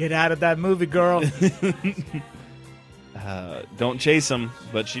 Get out of that movie, girl. Don't chase him,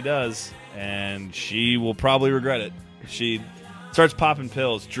 but she does, and she will probably regret it. She starts popping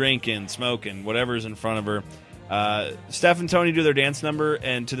pills, drinking, smoking, whatever's in front of her. Steph and Tony do their dance number,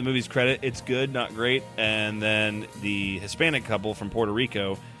 and to the movie's credit, it's good, not great. And then the Hispanic couple from Puerto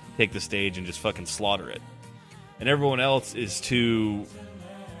Rico take the stage and just fucking slaughter it. And everyone else is too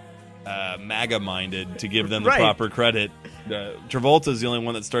MAGA-minded to give them the Right. proper credit. Travolta's the only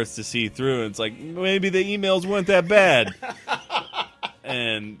one that starts to see through, and it's like, maybe the emails weren't that bad.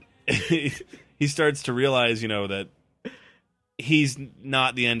 And he starts to realize, that he's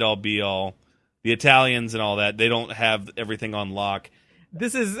not the end-all, be-all. The Italians and all that, they don't have everything on lock.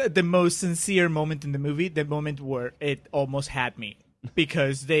 This is the most sincere moment in the movie, the moment where it almost had me.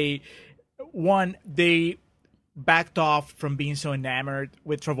 Because they backed off from being so enamored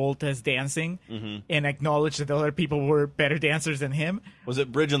with Travolta's dancing and acknowledged that other people were better dancers than him. Was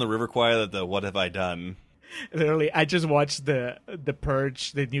it Bridge on the River Kwai that the What Have I Done? Literally, I just watched the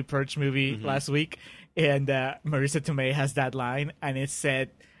Purge, the new Purge movie last week, and Marissa Tomei has that line, and it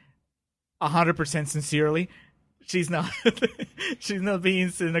said 100% sincerely. She's not she's not being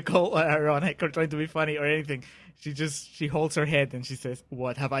cynical or ironic or trying to be funny or anything. She holds her head and she says,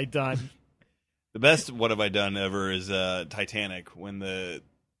 "What have I done?" The best "What Have I Done" ever is Titanic, when the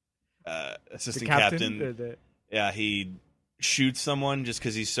assistant captain he shoots someone just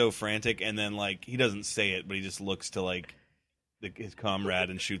because he's so frantic, and then like he doesn't say it, but he just looks to like his comrade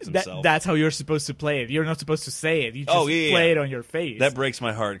and shoots himself. That's how you're supposed to play it. You're not supposed to say it. You just play it on your face. That breaks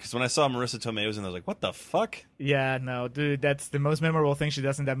my heart, because when I saw Marissa Tomei was in, I was like, what the fuck? Yeah, no, dude, that's the most memorable thing she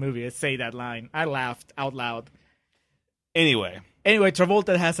does in that movie is say that line. I laughed out loud. Anyway,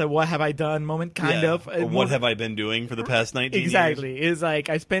 Travolta has a "What have I done" moment, kind of. Or what have I been doing for the past 19 years? Exactly. It's like,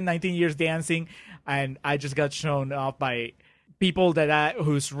 I spent 19 years dancing, and I just got shown off by people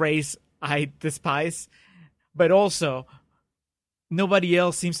whose race I despise. But also, nobody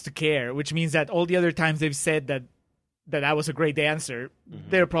else seems to care, which means that all the other times they've said that I was a great dancer,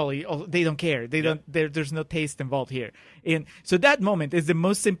 they're probably they don't care. They don't. There's no taste involved here. And so that moment is the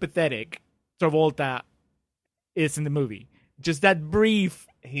most sympathetic Travolta is in the movie. Just that brief.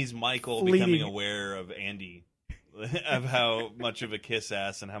 He's Michael becoming aware of Andy, of how much of a kiss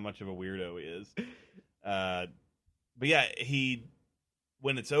ass and how much of a weirdo he is. But yeah,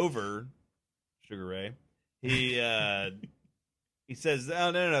 when it's over, Sugar Ray, he says,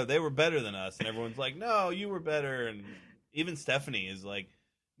 "Oh no, they were better than us," and everyone's like, "No, you were better." And even Stephanie is like,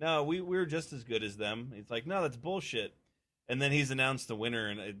 "No, we were just as good as them." He's like, "No, that's bullshit." And then he's announced the winner,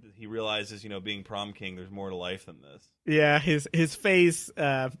 and he realizes, being prom king, there's more to life than this. Yeah, his face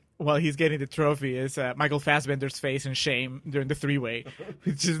while he's getting the trophy is Michael Fassbender's face in shame during the three-way.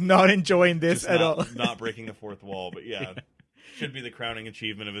 He's just not enjoying this at all. Not breaking the fourth wall, but yeah, should be the crowning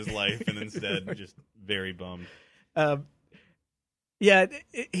achievement of his life, and instead just very bummed. Yeah,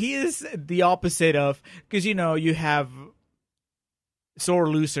 he is the opposite of, because you have sore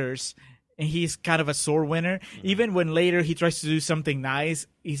losers. And he's kind of a sore winner. Even when later he tries to do something nice,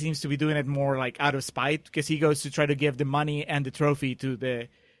 he seems to be doing it more like out of spite, because he goes to try to give the money and the trophy to the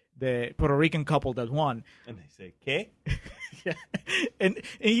Puerto Rican couple that won. And they say, "¿Qué?" Yeah. And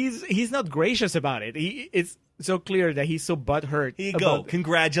he's not gracious about it. It's so clear that he's so butthurt. Here you go.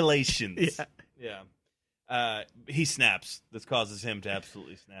 Congratulations. Yeah. He snaps. This causes him to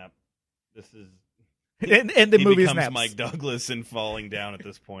absolutely snap. This is and the movie becomes snaps. Mike Douglas in Falling Down at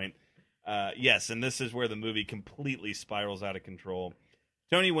this point. Yes, and this is where the movie completely spirals out of control.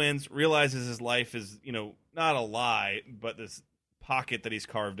 Tony wins, realizes his life is, not a lie, but this pocket that he's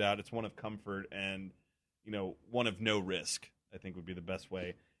carved out, it's one of comfort and, one of no risk, I think would be the best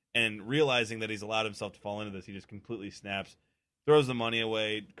way. And realizing that he's allowed himself to fall into this, he just completely snaps, throws the money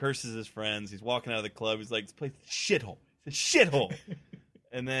away, curses his friends. He's walking out of the club. He's like, "This place is a shithole. It's a shithole."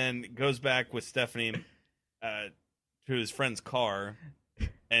 And then goes back with Stephanie to his friend's car.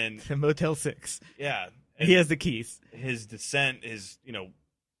 And the Motel 6. Yeah. He has the keys. His descent, his,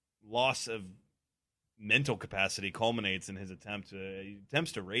 loss of mental capacity culminates in his attempts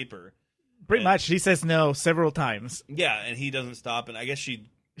to rape her. Pretty much. She says no several times. Yeah, and he doesn't stop. And I guess she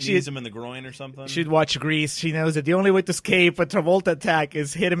knees him in the groin or something. She'd watch Grease. She knows that the only way to escape a Travolta attack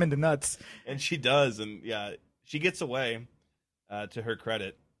is hit him in the nuts. And she does. And yeah, she gets away, to her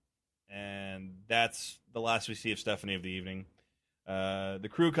credit. And that's the last we see of Stephanie of the evening. The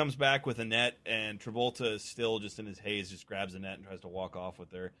crew comes back with a net, and Travolta is still just in his haze, just grabs a net and tries to walk off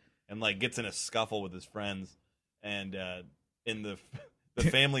with her, and gets in a scuffle with his friends. And in the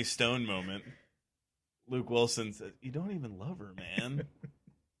Family Stone moment, Luke Wilson says, "You don't even love her, man."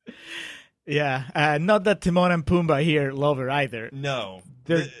 Yeah, not that Timon and Pumbaa here love her either. No,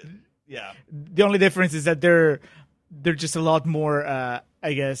 yeah. The only difference is that they're just a lot more,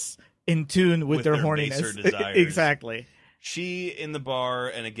 I guess, in tune with their horniness. Desires. Exactly. She, in the bar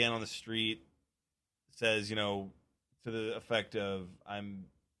and again on the street, says, to the effect of,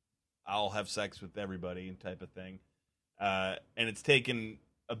 I'll have sex with everybody type of thing. And it's taken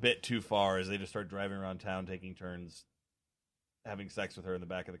a bit too far as they just start driving around town, taking turns having sex with her in the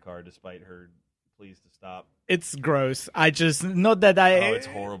back of the car, despite her pleas to stop. It's gross. Oh, it's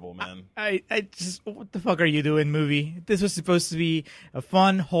horrible, man. I just, what the fuck are you doing, movie? This was supposed to be a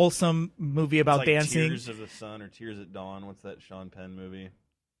fun, wholesome movie about dancing. Tears of the Sun or Tears at Dawn. What's that Sean Penn movie?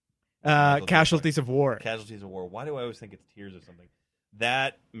 Casualties of War. Casualties of War. Why do I always think it's Tears of something?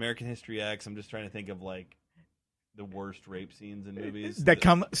 That, American History X. I'm just trying to think of the worst rape scenes in movies that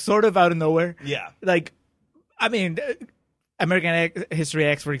come sort of out of nowhere. Yeah. I mean, History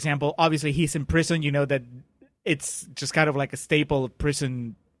X, for example, obviously he's in prison. You know that it's just kind of like a staple of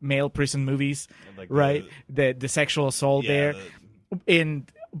male prison movies, Like right? The sexual assault yeah, there.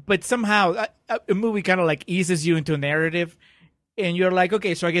 But somehow a movie kind of like eases you into a narrative, and you're like,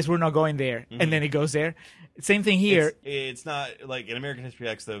 okay, so I guess we're not going there, and then it goes there. Same thing here. It's not like in American History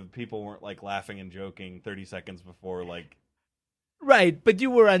X, the people weren't like laughing and joking 30 seconds before, like. Right, but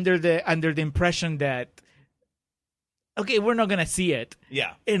you were under the impression that, okay, we're not gonna see it.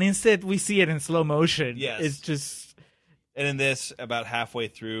 Yeah. And instead we see it in slow motion. Yes. It's just. And in this, about halfway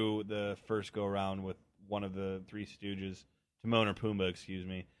through the first go around with one of the Three Stooges, Timon or Pumbaa, excuse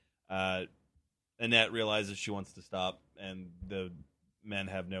me, Annette realizes she wants to stop, and the men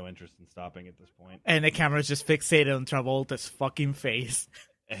have no interest in stopping at this point. And the camera's just fixated on Travolta's fucking face.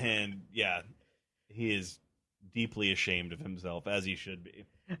 And yeah, he is deeply ashamed of himself, as he should be.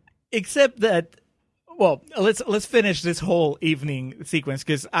 Except that, well, let's finish this whole evening sequence,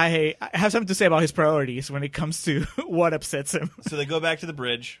 because I have something to say about his priorities when it comes to what upsets him. So they go back to the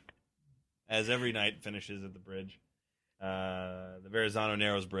bridge, as every night finishes at the bridge. The Verrazano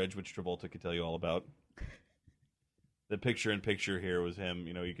Narrows Bridge, which Travolta could tell you all about. The picture-in-picture here was him.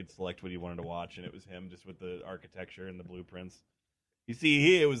 You know, you could select what you wanted to watch, and it was him just with the architecture and the blueprints. You see,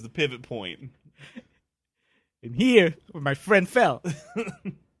 here was the pivot point. And here, where my friend fell.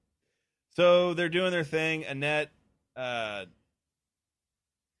 So they're doing their thing. Annette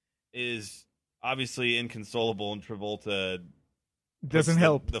is obviously inconsolable, and Travolta Doesn't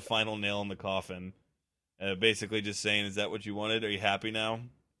help. the final nail in the coffin. Basically just saying, is that what you wanted? Are you happy now?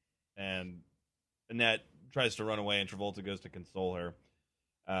 And Annette tries to run away, and Travolta goes to console her.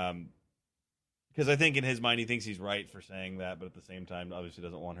 Because I think in his mind he thinks he's right for saying that, but at the same time obviously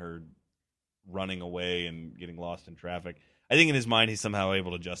doesn't want her running away and getting lost in traffic. I think in his mind he's somehow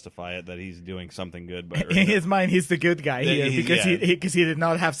able to justify it, that he's doing something good. But in his mind he's the good guy here because he did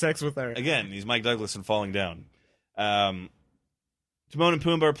not have sex with her. Again, he's Mike Douglas and falling down. Timon and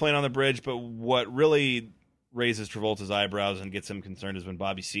Pumbaa are playing on the bridge, but what really raises Travolta's eyebrows and gets him concerned is when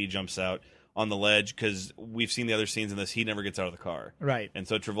Bobby C jumps out on the ledge, because we've seen the other scenes in this, he never gets out of the car. Right. And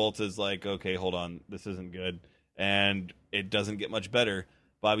so Travolta's like, okay, hold on, this isn't good. And it doesn't get much better.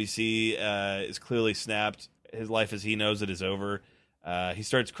 Bobby C is clearly snapped. His life as he knows it is over. He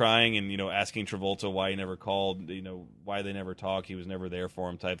starts crying and, asking Travolta why he never called, why they never talk. He was never there for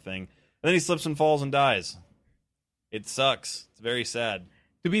him type thing. And then he slips and falls and dies. It sucks. It's very sad.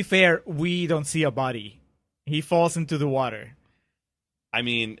 To be fair, we don't see a body. He falls into the water. I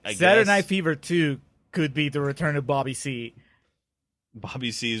mean, Saturday Night Fever 2 could be the return of Bobby C.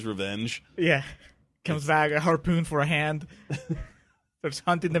 Bobby C's revenge. Yeah. Comes back, a harpoon for a hand. Starts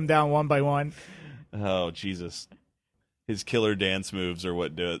hunting them down one by one. Oh, Jesus. His killer dance moves are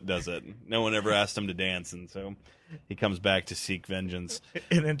what does it. No one ever asked him to dance, and so he comes back to seek vengeance.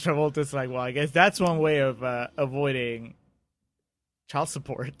 And then Travolta's like, well, I guess that's one way of avoiding child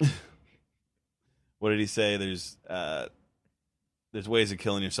support. What did he say? There's ways of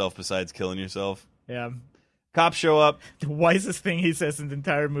killing yourself besides killing yourself. Yeah. Cops show up. The wisest thing he says in the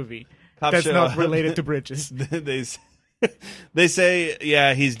entire movie. Cops that's not up. related to bridges. They say,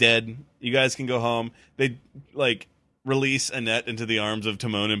 yeah, he's dead. You guys can go home. They release Annette into the arms of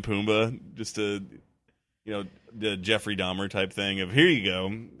Timon and Pumbaa, just to, the Jeffrey Dahmer type thing of, here you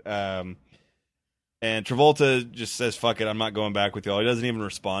go. And Travolta just says, fuck it, I'm not going back with y'all. He doesn't even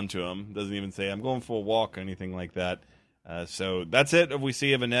respond to him. Doesn't even say, I'm going for a walk or anything like that. So that's it we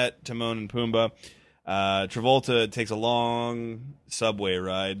see of Annette, Timon, and Pumbaa. Travolta takes a long subway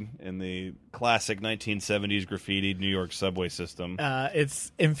ride in the classic 1970s graffitied New York subway system.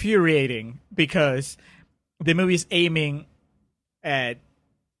 It's infuriating because the movie's aiming at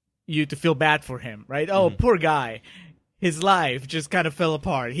you to feel bad for him, right? Oh, poor guy. His life just kind of fell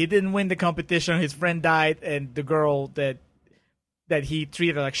apart. He didn't win the competition. His friend died, and the girl that he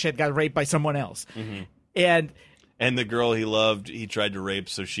treated like shit got raped by someone else. Mm-hmm. And the girl he loved, he tried to rape,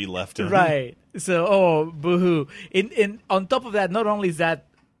 so she left him. Right. So, boo-hoo. On top of that, not only is that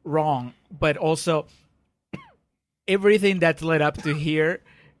wrong, but also everything that's led up to here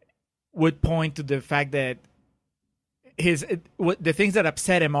would point to the fact that the things that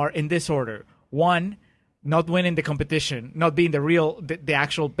upset him are in this order. One, not winning the competition, not being the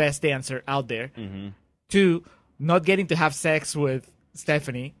actual best dancer out there. Mm-hmm. Two, not getting to have sex with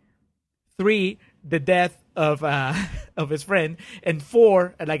Stephanie. Three, the death of his friend. And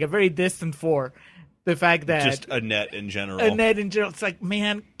four, like a very distant four, the fact that just Annette in general. It's like,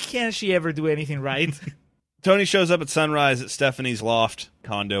 man, can't she ever do anything right? Tony shows up at sunrise at Stephanie's loft,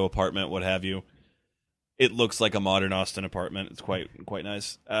 condo, apartment, what have you. It looks like a modern Austin apartment. It's quite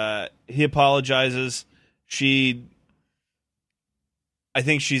nice. He apologizes. I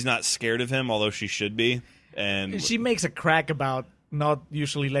think she's not scared of him, although she should be. And she makes a crack about not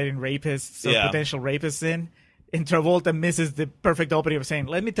usually letting rapists or Yeah. potential rapists in. And Travolta misses the perfect opening of saying,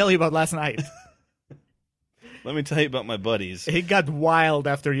 "Let me tell you about last night." let me tell you about my buddies. It got wild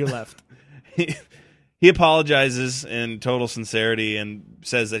after you left. He apologizes in total sincerity and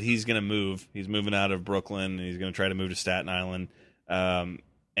says that he's going to move. He's moving out of Brooklyn, and he's going to try to move to Staten Island, and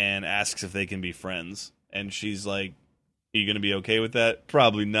asks if they can be friends. And she's like, "Are you going to be okay with that?"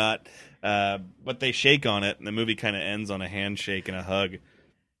 Probably not. But they shake on it, and the movie kind of ends on a handshake and a hug.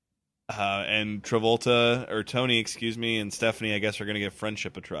 And Tony, and Stephanie, I guess, are going to give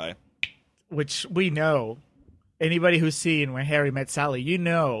friendship a try. Which we know. Anybody who's seen When Harry Met Sally, you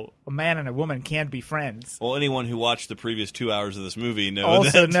know a man and a woman can't be friends. Well, anyone who watched the previous 2 hours of this movie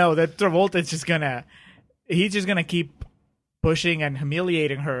also know that Travolta's just he's just gonna keep pushing and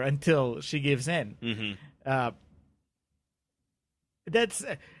humiliating her until she gives in. Mm-hmm.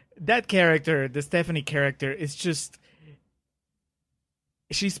 That character, the Stephanie character, is just,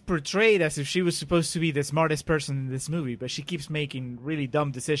 she's portrayed as if she was supposed to be the smartest person in this movie, but she keeps making really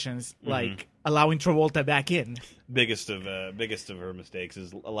dumb decisions, like allowing Travolta back in. Biggest of her mistakes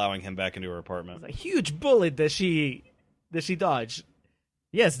is allowing him back into her apartment. A huge bullet that she dodged.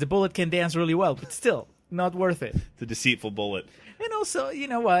 Yes, the bullet can dance really well, but still not worth it. It's a deceitful bullet. And also, you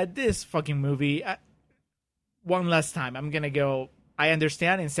know what? This fucking movie. One last time, I'm gonna go. I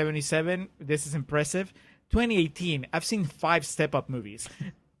understand in '77 this is impressive. 2018, I've seen 5 Step Up movies.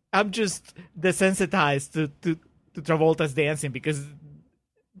 I'm just desensitized to Travolta's dancing because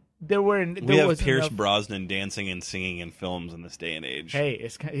we have Pierce Brosnan dancing and singing in films in this day and age. Hey,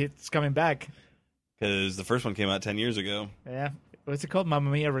 it's coming back. Because the first one came out 10 years ago. Yeah. What's it called?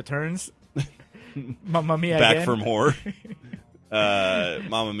 Mamma Mia Returns? Mamma Mia Back again? for more.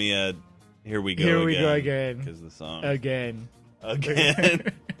 Mamma Mia, Here We Go Again. Here we go again. Because of the song. Again.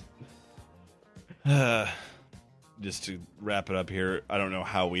 Just to wrap it up here, I don't know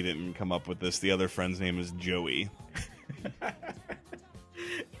how we didn't come up with this. The other friend's name is Joey.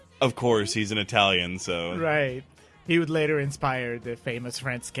 Of course, he's an Italian, so... Right. He would later inspire the famous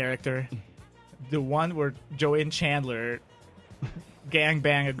Friends character. The one where Joey and Chandler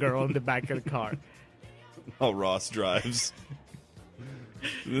gangbang a girl in the back of the car. Oh, Ross drives.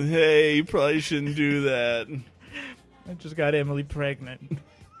 Hey, you probably shouldn't do that. I just got Emily pregnant.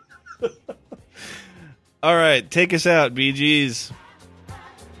 All right, take us out, BGs.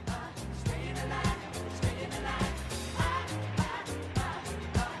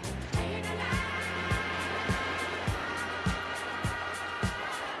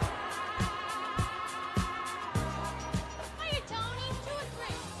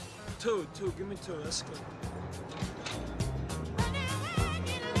 Two, give me 2, let's go.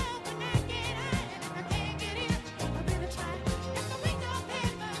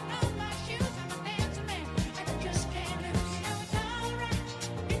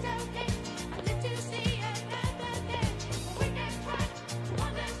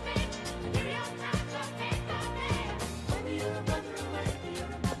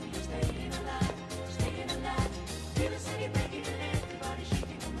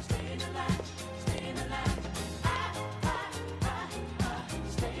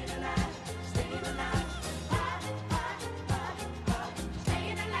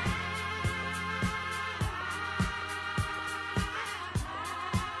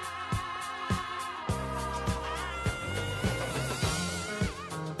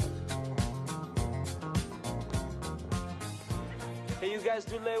 Hey, you guys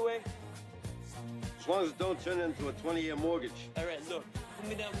do layaway? As long as it don't turn into a 20-year mortgage. All right, look, put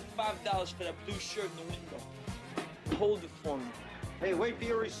me down for $5 for that blue shirt in the window. Hold it for me. Hey, wait for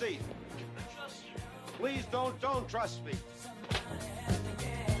your receipt. Please don't trust me.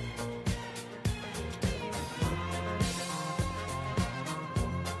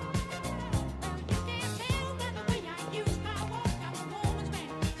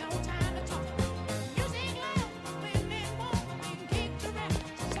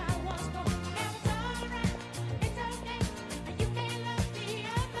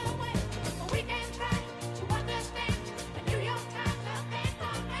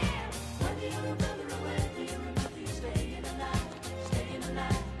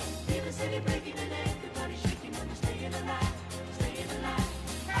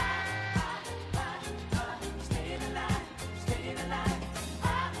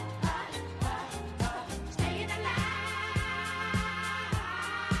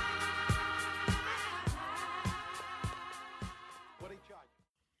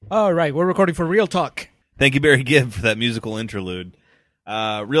 All right, we're recording for Real Talk. Thank you, Barry Gibb, for that musical interlude.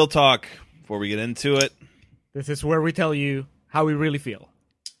 Real talk, before we get into it, This is where we tell you how we really feel.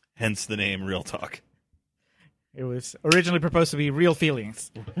 Hence the name Real Talk. It was originally proposed to be Real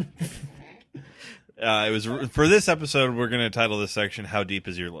Feelings. It was for this episode. We're going to title this section "How Deep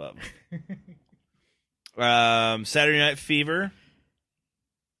Is Your Love." Saturday Night Fever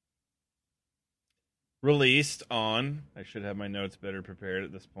released on. I should have my notes better prepared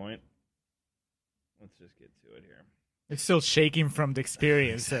at this point. Let's just get to it here. It's still shaking from the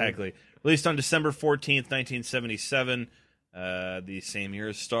experience. Exactly. Released on December 14th, 1977. The same year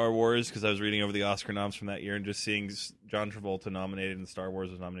as Star Wars, because I was reading over the Oscar noms from that year and just seeing John Travolta nominated, and Star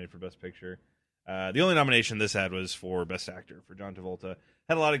Wars was nominated for Best Picture. The only nomination this had was for Best Actor for John Travolta.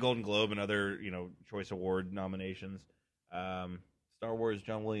 Had a lot of Golden Globe and other, Choice Award nominations. Star Wars,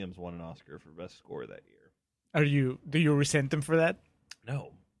 John Williams won an Oscar for Best Score that year. Do you resent him for that?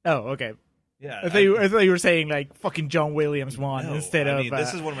 No. Oh, okay. Yeah, I thought you were saying like fucking John Williams won instead of.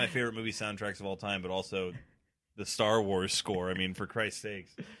 This is one of my favorite movie soundtracks of all time, but also the Star Wars score. I mean, for Christ's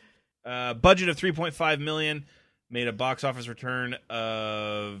sakes. Budget of $3.5 million, made a box office return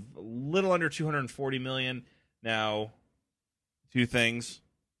of a little under $240 million. Now, two things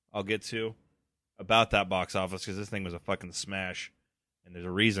I'll get to about that box office, because this thing was a fucking smash, and there's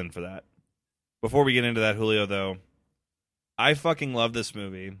a reason for that. Before we get into that, Julio, though, I fucking love this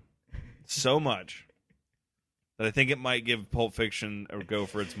movie so much that I think it might give Pulp Fiction a go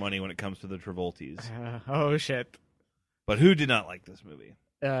for its money when it comes to the Travolties. Oh, shit. But who did not like this movie?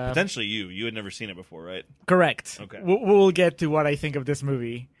 Potentially you. You had never seen it before, right? Correct. Okay. We'll get to what I think of this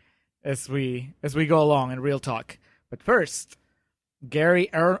movie as we go along in Real Talk. But first, Gary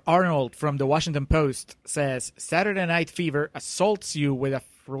Arnold from the Washington Post says, Saturday Night Fever assaults you with a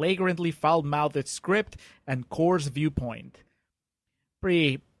flagrantly foul-mouthed script and coarse viewpoint.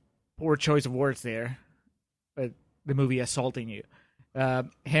 Pretty poor choice of words there, but the movie assaulting you.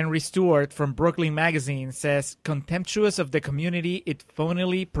 Henry Stewart from Brooklyn Magazine says, contemptuous of the community it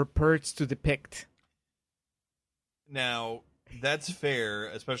phonily purports to depict. Now, that's fair,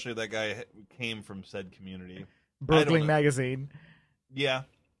 especially that guy came from said community. Brooklyn Magazine. Yeah.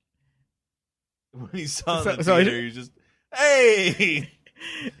 When he saw the theater, he just, hey!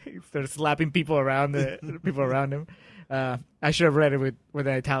 He started slapping people around him. I should have read it with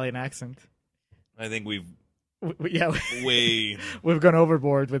an Italian accent. I think we've we've gone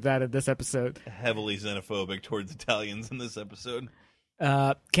overboard with that in this episode. Heavily xenophobic towards Italians in this episode.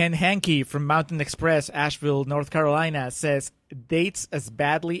 Ken Hankey from Mountain Express, Asheville, North Carolina, says, dates as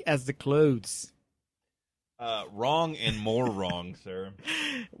badly as the clothes. Wrong and more wrong, sir.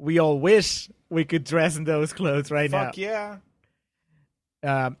 We all wish we could dress in those clothes right now. Fuck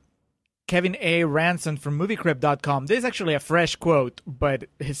yeah. Kevin A. Ranson from MovieCrib.com. This is actually a fresh quote, but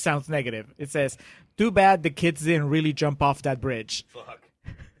it sounds negative. It says, too bad the kids didn't really jump off that bridge. Fuck.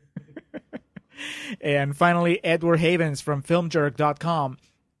 And finally, Edward Havens from FilmJerk.com.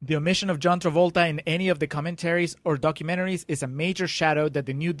 The omission of John Travolta in any of the commentaries or documentaries is a major shadow that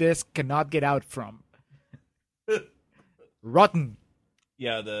the new disc cannot get out from. Rotten.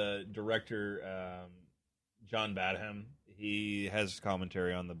 Yeah, the director, John Badham, he has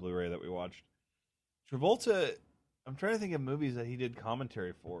commentary on the Blu-ray that we watched. Travolta, I'm trying to think of movies that he did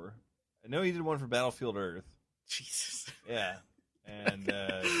commentary for. I know he did one for Battlefield Earth. Jesus. Yeah. And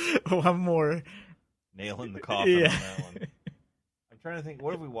one more. Nail in the coffin on that one. I'm trying to think,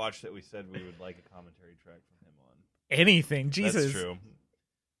 what have we watched that we said we would like a commentary track from him on? Anything, Jesus. That's true.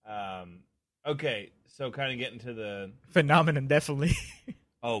 Okay, so kind of getting to the... Phenomenon, definitely.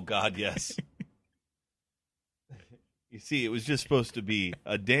 Oh, God, yes. You see, it was just supposed to be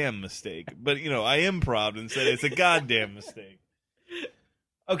a damn mistake. But, I improv'd and said it's a goddamn mistake.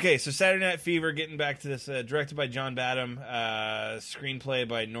 Okay, so Saturday Night Fever, getting back to this, directed by John Badham, screenplay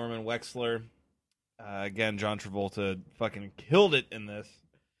by Norman Wexler. Again, John Travolta fucking killed it in this.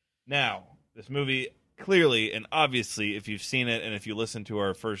 Now, this movie, clearly and obviously, if you've seen it and if you listen to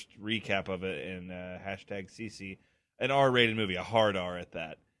our first recap of it in hashtag CC, an R-rated movie, a hard R at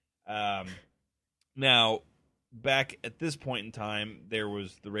that. Now, back at this point in time, the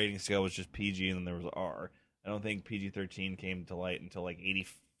rating scale was just PG and then there was R. I don't think PG-13 came to light until like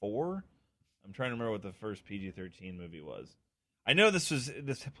 84. I'm trying to remember what the first PG-13 movie was. I know this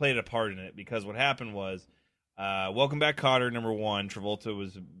played a part in it because what happened was, Welcome Back, Kotter, #1. Travolta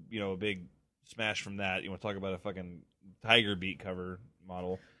was, a big smash from that. You want to talk about a fucking Tiger Beat cover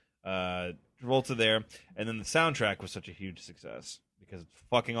model? Travolta there, and then the soundtrack was such a huge success because it's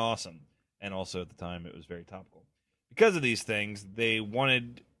fucking awesome, and also at the time it was very topical. Because of these things, they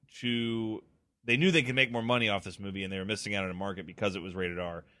knew they could make more money off this movie, and they were missing out on a market because it was rated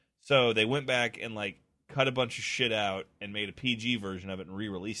R. So they went back and cut a bunch of shit out and made a PG version of it and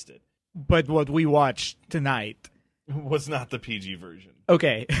re-released it. but what we watched tonight was not the PG version.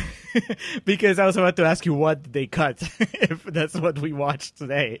 Okay, because I was about to ask you what they cut if that's what we watched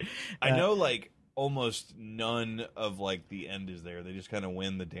today. I know like almost none of like the end is there. They just kind of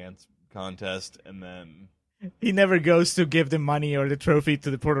win the dance contest and then he never goes to give the money or the trophy to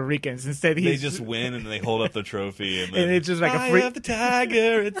the Puerto Ricans. Instead, they just win and they hold up the trophy and, then, and it's just like I have the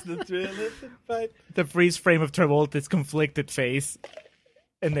tiger. It's the thrill of the fight. The freeze frame of Travolta's conflicted face,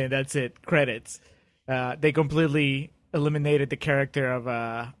 and then that's it. Credits. They completely eliminated the character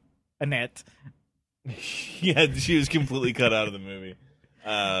of Annette. Yeah, she was completely cut out of the movie.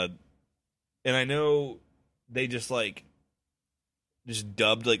 And I know they just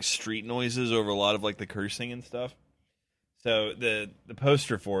dubbed like street noises over a lot of like the cursing and stuff. So the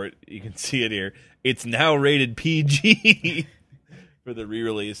poster for it, you can see it here. It's now rated PG for the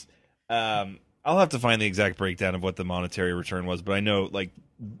re-release. I'll have to find the exact breakdown of what the monetary return was, but I know like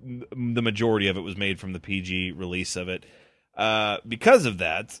the majority of it was made from the PG release of it. Because of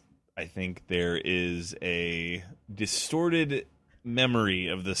that, I think there is a distorted memory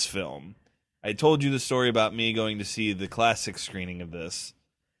of this film. I told you the story about me going to see the classic screening of this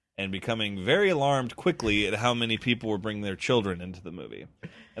and becoming very alarmed quickly at how many people were bringing their children into the movie.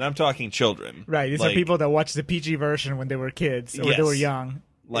 And I'm talking children. Right, these are people that watched the PG version when they were kids or they were young.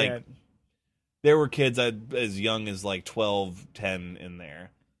 Like, there were kids as young as like 12, 10 in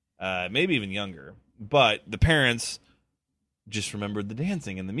there. Maybe even younger. But the parents just remembered the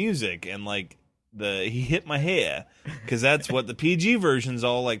dancing and the music and like he hit my hair because that's what the PG version's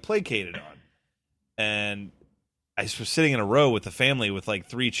all like placated on. And I was sitting in a row with the family with like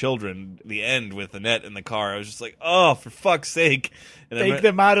 3 children, the end with Annette in the car. I was just like, oh, for fuck's sake. And take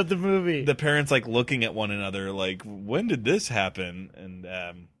them out of the movie. The parents like looking at one another like, when did this happen? And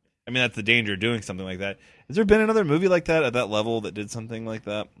I mean, that's the danger of doing something like that. Has there been another movie like that at that level that did something like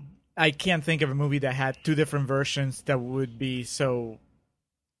that? I can't think of a movie that had 2 different versions that would be so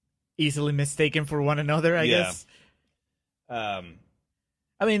easily mistaken for one another, I guess.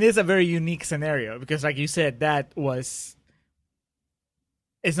 I mean, it's a very unique scenario because, like you said,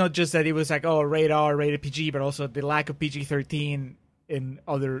 it's not just that it was like, oh, rated R, rated PG, but also the lack of PG-13 and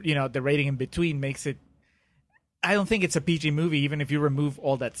other, the rating in between makes it, I don't think it's a PG movie, even if you remove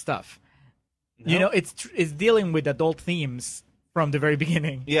all that stuff. No. It's dealing with adult themes from the very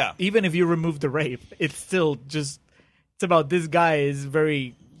beginning. Yeah. Even if you remove the rape, it's still it's about this guy's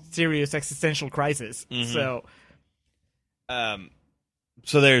very serious existential crisis. Mm-hmm.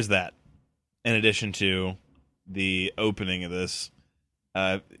 So there's that. In addition to the opening of this,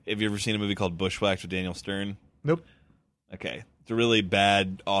 have you ever seen a movie called Bushwhacked with Daniel Stern? Nope. Okay. It's a really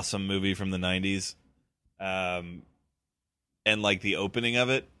bad, awesome movie from the 90s. And like the opening of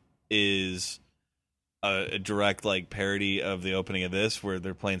it is a direct like parody of the opening of this, where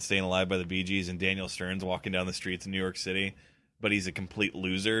they're playing Staying Alive by the Bee Gees and Daniel Stern's walking down the streets in New York City, but he's a complete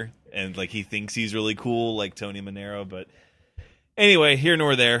loser and like he thinks he's really cool like Tony Manero. But anyway, here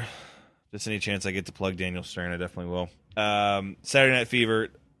nor there. Just any chance I get to plug Daniel Stern, I definitely will. Saturday Night Fever.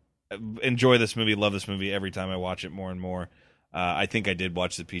 Enjoy this movie. Love this movie every time I watch it more and more. I think I did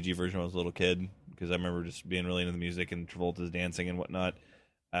watch the PG version when I was a little kid because I remember just being really into the music and Travolta's dancing and whatnot.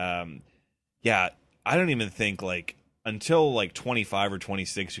 Yeah, I don't even think like until like 25 or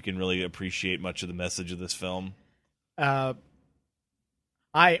 26 you can really appreciate much of the message of this film. I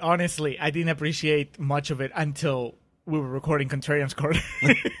didn't appreciate much of it until we were recording Contrarian's Corner.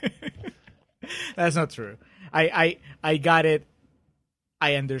 That's not true. I got it.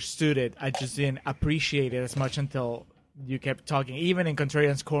 I understood it. I just didn't appreciate it as much until you kept talking. Even in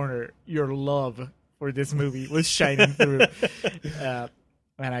Contrarian's Corner, your love for this movie was shining through.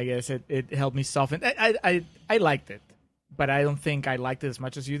 And I guess it helped me soften. I liked it, but I don't think I liked it as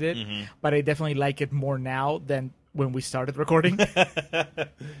much as you did. Mm-hmm. But I definitely like it more now than when we started recording.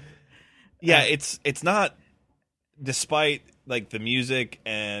 Yeah, it's not, despite like the music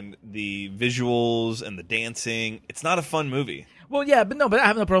and the visuals and the dancing, it's not a fun movie. Well, yeah, but I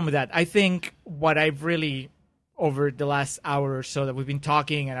have no problem with that. I think what I've really, over the last hour or so that we've been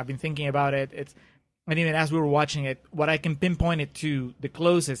talking and I've been thinking about it, and even as we were watching it, what I can pinpoint it to the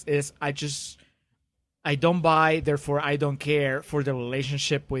closest is I don't buy, therefore I don't care for the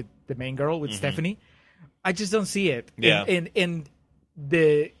relationship with the main girl, with Stephanie. I just don't see it. Yeah. And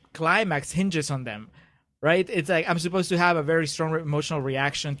the climax hinges on them, right? It's like I'm supposed to have a very strong emotional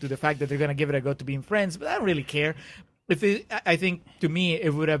reaction to the fact that they're going to give it a go to being friends, but I don't really care. I think, to me,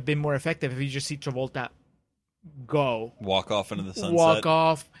 it would have been more effective if you just see Travolta walk off into the sunset. Walk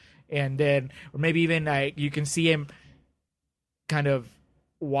off. And then, or maybe even you can see him kind of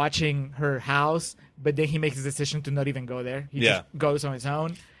watching her house, but then he makes a decision to not even go there. He just goes on his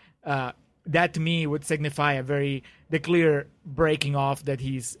own. That to me would signify the clear breaking off that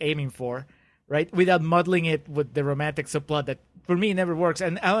he's aiming for, right? Without muddling it with the romantic subplot that for me never works.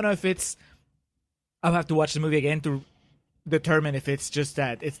 And I don't know if I'll have to watch the movie again to determine if it's just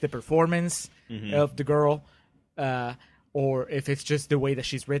that it's the performance of the girl, or if it's just the way that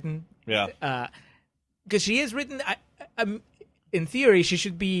she's written. Yeah. Because she is written, in theory, she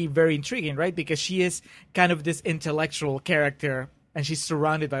should be very intriguing, right? Because she is kind of this intellectual character, and she's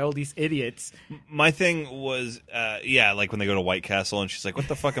surrounded by all these idiots. My thing was, like when they go to White Castle and she's like, what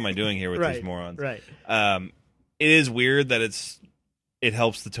the fuck am I doing here with these morons? Right. It is weird that it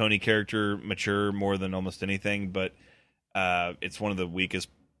helps the Tony character mature more than almost anything, but it's one of the weakest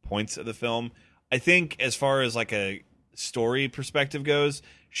points of the film. I think as far as like a story perspective goes,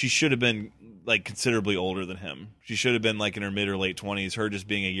 she should have been like considerably older than him. She should have been like in her mid or late 20s. Her just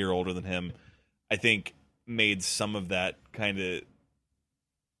being a year older than him, I think made some of that kind of,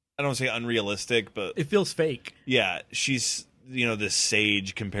 I don't want to say unrealistic, but it feels fake. Yeah, she's this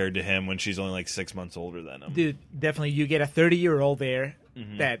sage compared to him when she's only like 6 months older than him. Dude, definitely you get a 30-year-old there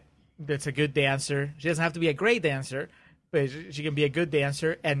that's a good dancer. She doesn't have to be a great dancer, but she can be a good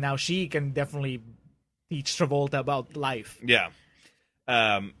dancer, and now she can definitely teach Travolta about life. Yeah.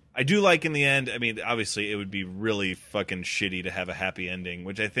 I do like in the end, I mean, obviously it would be really fucking shitty to have a happy ending,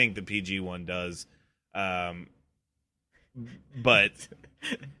 which I think the PG one does. But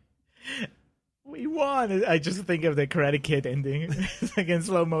we won. I just think of the Karate Kid ending. It's like in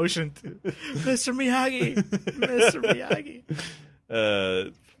slow motion too. Mr. Miyagi. Mr.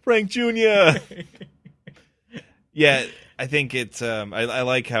 Miyagi. Frank Jr. Yeah, I think it's I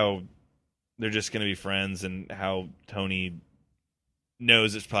like how they're just going to be friends and how Tony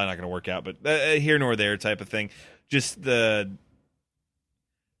knows it's probably not going to work out, but here nor there type of thing. Just the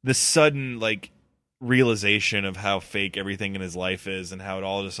sudden like realization of how fake everything in his life is and how it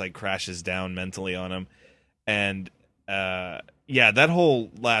all just like crashes down mentally on him. And that whole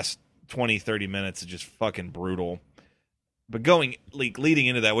last 20-30 minutes is just fucking brutal. But leading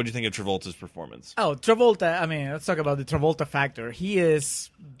into that, what do you think of Travolta's performance? Oh, Travolta, I mean, let's talk about the Travolta factor. He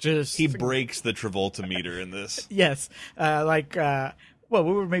breaks the Travolta meter in this. Yes. We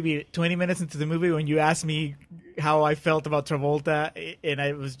were maybe 20 minutes into the movie when you asked me how I felt about Travolta, and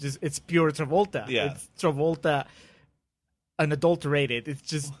I was just, it's pure Travolta. Yeah. It's Travolta unadulterated. It's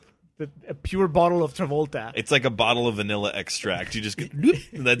just a pure bottle of Travolta. It's like a bottle of vanilla extract. You just get you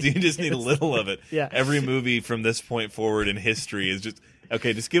just need a little of it. Yeah. Every movie from this point forward in history is just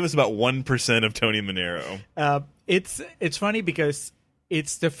okay. Just give us about 1% of Tony Manero. It's funny because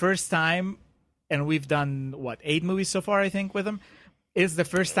it's the first time, and we've done 8 movies so far, I think, with him. It's the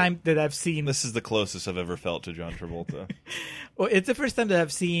first time that I've seen. This is the closest I've ever felt to John Travolta. Well, it's the first time that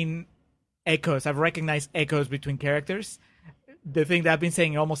I've seen echoes. I've recognized echoes between characters. The thing that I've been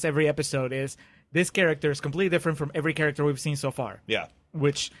saying in almost every episode is this character is completely different from every character we've seen so far. Yeah.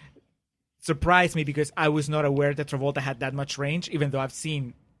 Which surprised me because I was not aware that Travolta had that much range, even though I've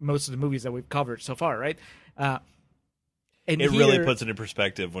seen most of the movies that we've covered so far, right? And it really puts it in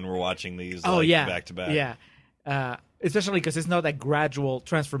perspective when we're watching these back to back. Yeah. Especially because it's not a gradual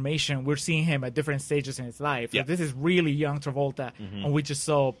transformation. We're seeing him at different stages in his life. Yeah. Like, this is really young Travolta, and we just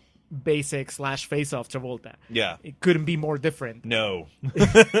saw basic / face-off Travolta. Yeah. It couldn't be more different. No.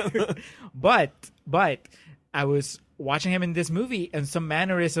 But I was watching him in this movie, and some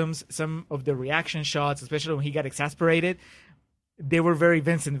mannerisms, some of the reaction shots, especially when he got exasperated, they were very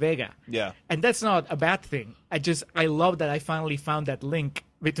Vincent Vega. Yeah. And that's not a bad thing. I love that I finally found that link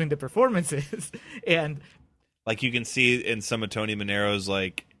between the performances. And like you can see in some of Tony Manero's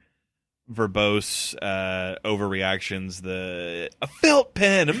like verbose overreactions, a felt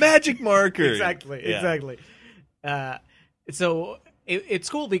pen, a magic marker. Exactly. So it's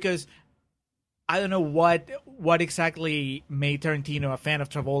cool because I don't know what exactly made Tarantino a fan of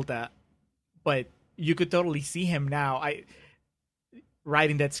Travolta, but you could totally see him now.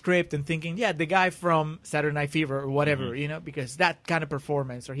 Writing that script and thinking, yeah, the guy from Saturday Night Fever or whatever, because that kind of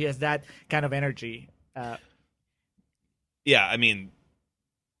performance, or he has that kind of energy. Yeah, I mean,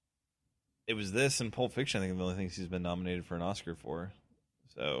 it was this and Pulp Fiction, I think, are the only things he's been nominated for an Oscar for.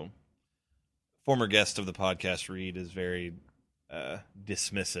 So, former guest of the podcast, Reed, is very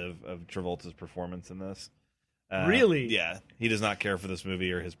dismissive of Travolta's performance in this. Really? Yeah. He does not care for this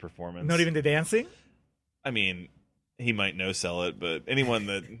movie or his performance. Not even the dancing? I mean, he might no-sell it, but anyone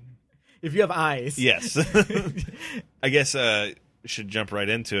that... If you have eyes. Yes. I guess should jump right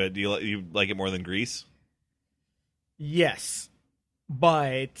into it. Do you like it more than Grease? Yes,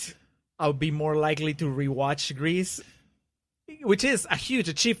 but I'll be more likely to rewatch Grease, which is a huge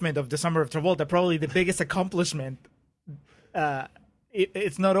achievement of the Summer of Travolta, probably the biggest accomplishment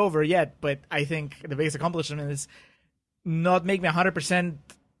it's not over yet, but I think the biggest accomplishment is not make me 100%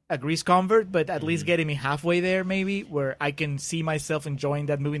 a Grease convert, but at least getting me halfway there, maybe, where I can see myself enjoying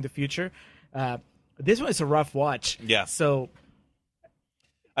that movie in the future. This one is a rough watch. Yeah. So,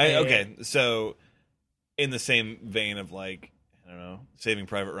 okay, so in the same vein of like, I don't know, Saving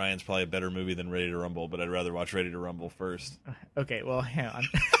Private Ryan's probably a better movie than Ready to Rumble, but I'd rather watch Ready to Rumble first. okay, well, hang on.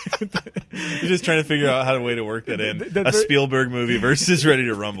 You're just trying to figure out how to way to work that in. A Spielberg movie versus Ready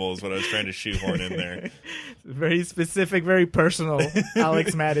to Rumble is what I was trying to shoehorn in there. Very specific, very personal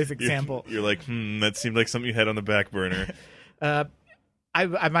Alex Mattis example. You're like, that seemed like something you had on the back burner.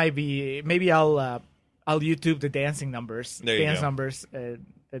 I might be, maybe I'll YouTube the dancing numbers. There you Dance go. numbers.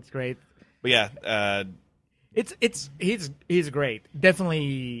 That's great. But yeah, he's great.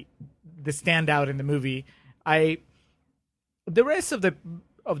 Definitely the standout in the movie. The rest of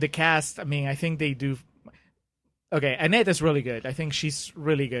the cast, I mean, I think they do. Okay, Annette is really good. I think she's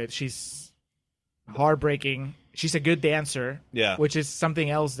really good. She's heartbreaking. She's a good dancer. Yeah. Which is something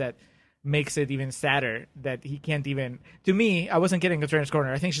else that makes it even sadder that he can't even. To me, I wasn't getting Katrina's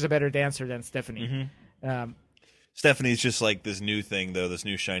corner. I think she's a better dancer than Stephanie. Stephanie's just like this new thing, though, this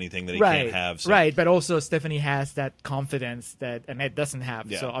new shiny thing that he Right, can't have. So. right. But also Stephanie has that confidence that Annette doesn't have.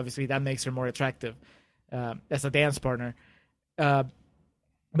 Yeah. So obviously that makes her more attractive as a dance partner.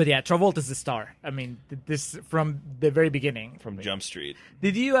 But yeah, Travolta's the star. I mean, this from the very beginning. From Jump Street.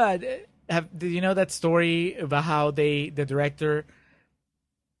 Did you did you know that story about how the director,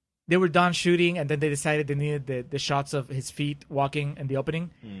 they were done shooting and then they decided they needed the shots of his feet walking in the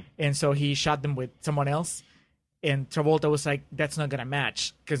opening, and so he shot them with someone else, and Travolta was like, "That's not gonna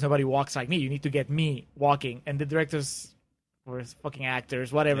match because nobody walks like me. You need to get me walking." And the directors were fucking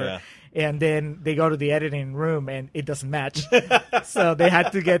actors, whatever. Yeah. And then they go to the editing room and it doesn't match, so they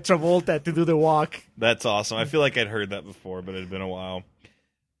had to get Travolta to do the walk. That's awesome. I feel like I'd heard that before, but it had been a while.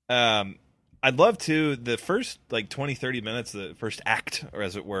 I'd love to, the first like 20, 30 minutes, the first act, or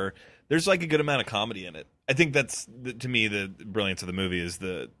as it were, there's like a good amount of comedy in it. I think that's, to me, the brilliance of the movie is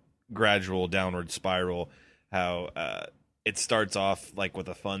the gradual downward spiral, how it starts off like with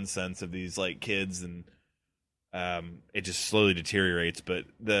a fun sense of these like kids, and it just slowly deteriorates. But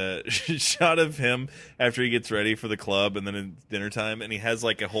the shot of him after he gets ready for the club and then it's dinner time and he has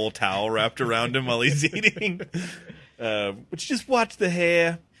like a whole towel wrapped around him while he's eating, which just watch the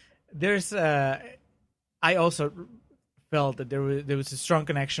hair. There's I also felt that there was a strong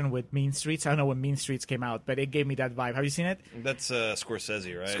connection with Mean Streets. I don't know when Mean Streets came out, but it gave me that vibe. Have you seen it? That's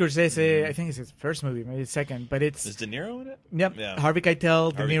Scorsese, right? Scorsese, I think it's his first movie, maybe his second, but it's Is De Niro in it? yep. Yeah. Harvey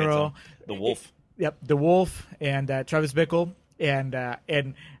Keitel, De Harvey Niro, Keitel. The Wolf. Yep, The Wolf, and Travis Bickle, and a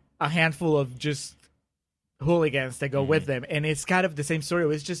handful of just hooligans that go with them, and it's kind of the same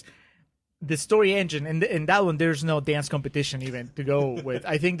story. It's just the story engine, and in that one, there's no dance competition even to go with.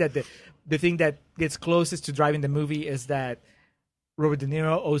 I think that the thing that gets closest to driving the movie is that Robert De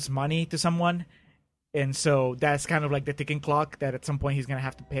Niro owes money to someone, and so that's kind of like the ticking clock that at some point he's gonna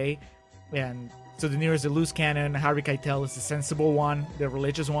have to pay. And so De Niro is the loose cannon, Harvey Keitel is the sensible one, the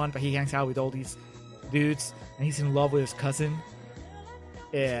religious one, but he hangs out with all these dudes, and he's in love with his cousin.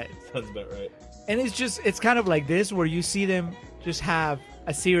 Yeah, Sounds about right. and it's kind of like this where you see them just have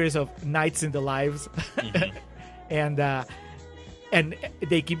a series of nights in the lives, and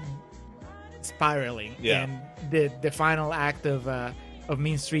they keep spiraling. Yeah. And the final act of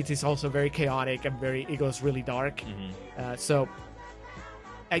Mean Streets is also very chaotic and it goes really dark. So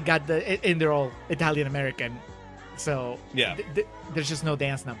I got and they're all Italian American, so Yeah. there's just no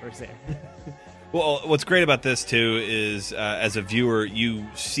dance numbers there. Well, what's great about this, too, is as a viewer, you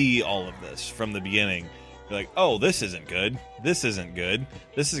see all of this from the beginning. You're like, oh, this isn't good. This isn't good.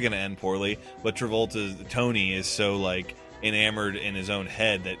 This is going to end poorly. But Tony is so, like, enamored in his own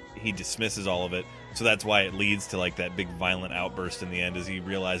head that he dismisses all of it. So that's why it leads to, like, that big violent outburst in the end as he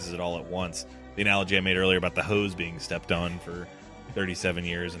realizes it all at once. The analogy I made earlier about the hose being stepped on for 37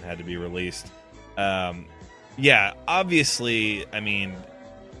 years and had to be released. Yeah, obviously, I mean,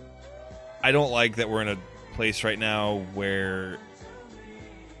 I don't like that we're in a place right now where,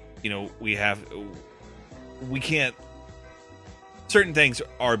 you know, we can't, certain things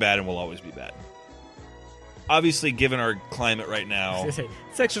are bad and will always be bad. Obviously, given our climate right now,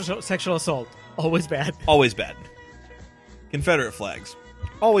 Sexual assault, always bad. always bad. Confederate flags,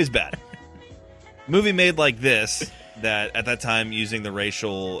 always bad. Movie made like this, that at that time using the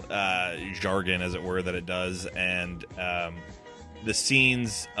racial jargon, as it were, that it does, and the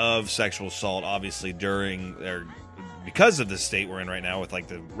scenes of sexual assault, obviously because of the state we're in right now with like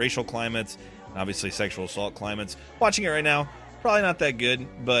the racial climates and obviously sexual assault climates, watching it right now, probably not that good,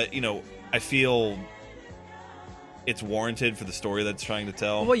 but you know, I feel it's warranted for the story that's trying to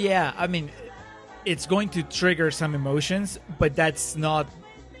tell. Well, yeah, I mean, it's going to trigger some emotions, but that's not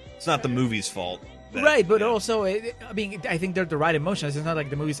It's not the movie's fault. right. But yeah. also, I mean, I think they're the right emotions. It's not like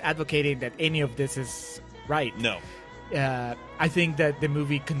the movie's advocating that any of this is right. No. I think that the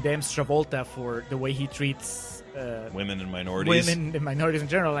movie condemns Travolta for the way he treats Women and minorities. women and minorities in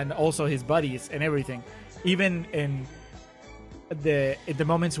general, and also his buddies and everything. Even in the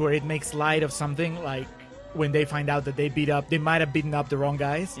moments where it makes light of something, like when they find out that they might have beaten up the wrong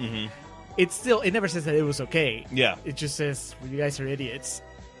guys. Mm-hmm. It never says that it was okay. Yeah. It just says, well, you guys are idiots.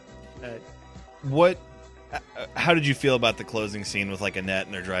 How did you feel about the closing scene with like Annette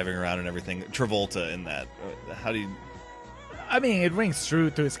and they're driving around and everything? Travolta in that. How do you? I mean, it rings true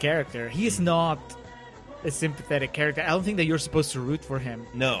to his character. He's not a sympathetic character. I don't think that you're supposed to root for him.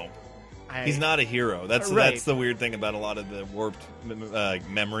 No. He's not a hero. That's the weird thing about a lot of the warped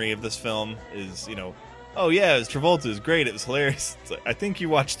memory of this film is, oh yeah, it was Travolta. It was great. It was hilarious. It's like, I think you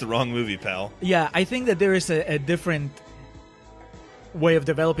watched the wrong movie, pal. Yeah, I think that there is a different way of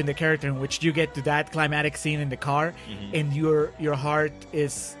developing the character in which you get to that climatic scene in the car, and your heart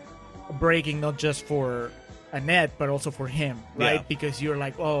is breaking not just for Annette but also for him, right? Yeah. Because you're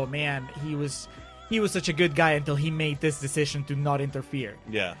like, oh man, he was such a good guy until he made this decision to not interfere.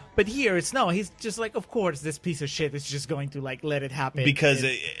 Yeah. But here he's just like, of course this piece of shit is just going to like let it happen Because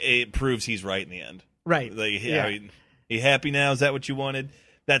it proves he's right in the end. right. Like, yeah. you happy now? Is that what you wanted?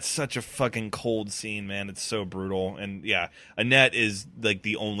 That's such a fucking cold scene, man. It's so brutal. And yeah, Annette is like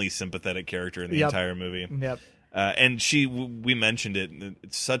the only sympathetic character in the entire movie. Yep. And we mentioned it.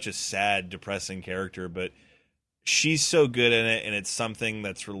 It's such a sad, depressing character, but she's so good in it, and it's something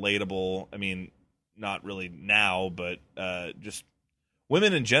that's relatable. I mean, not really now, but just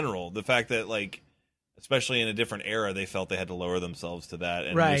women in general. The fact that, like, especially in a different era, they felt they had to lower themselves to that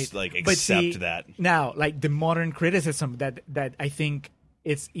and just like But accept see, that. Now, like the modern criticism that I think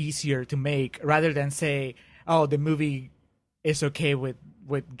it's easier to make rather than say, oh, the movie is okay with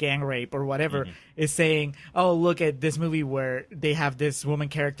gang rape or whatever, is saying, oh, look at this movie where they have this woman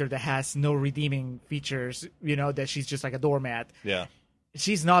character that has no redeeming features, that she's just like a doormat. Yeah.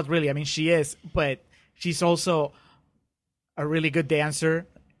 She's not really. I mean, she is, but she's also a really good dancer,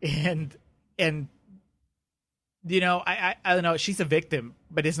 and I don't know. She's a victim,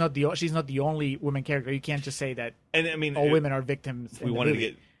 but she's not the only woman character. You can't just say that. And I mean, all women are victims. We wanted to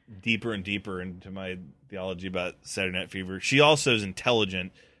get deeper and deeper into my theology about Saturday Night Fever. She also is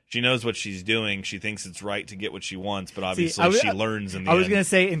intelligent. She knows what she's doing. She thinks it's right to get what she wants, but obviously she learns in the end. I was going to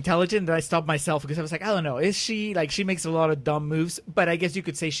say intelligent, but I stopped myself because I was like, I don't know. Is she, like, she makes a lot of dumb moves, but I guess you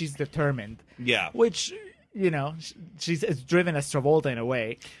could say she's determined. Yeah. Which, she's as driven as Travolta in a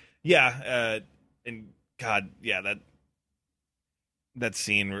way. Yeah. And God, yeah, that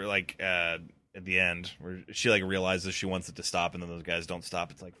scene where, like, at the end where she, like, realizes she wants it to stop and then those guys don't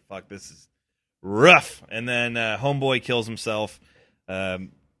stop. It's like, fuck, this is rough. And then Homeboy kills himself.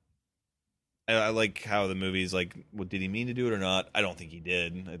 I like how the movie's like, well, did he mean to do it or not? I don't think he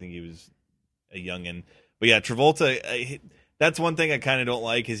did. I think he was a youngin'. But yeah, Travolta, that's one thing I kind of don't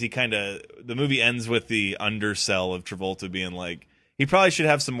like is the movie ends with the undersell of Travolta being like, he probably should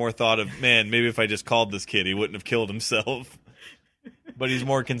have some more thought of, man, maybe if I just called this kid, he wouldn't have killed himself. But he's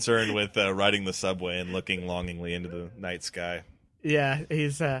more concerned with riding the subway and looking longingly into the night sky. Yeah,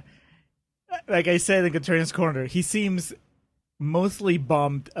 he's, like I said in Contrarian's Corner, he seems mostly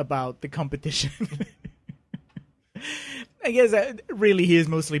bummed about the competition. I guess really he is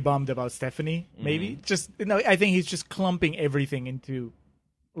mostly bummed about Stephanie, maybe. I think he's just clumping everything into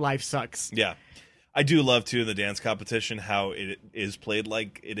life sucks. Yeah. I do love, too, in the dance competition how it is played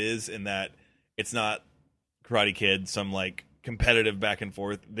like it is in that it's not Karate Kid, some, like, competitive back and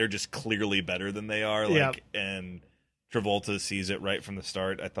forth. They're just clearly better than they are. Like, and Travolta sees it right from the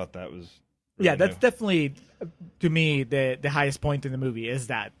start. I thought that was really that's new. definitely, to me, the highest point in the movie is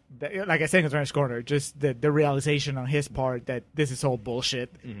that like I said in Contrarian's Corner, just the realization on his part that this is all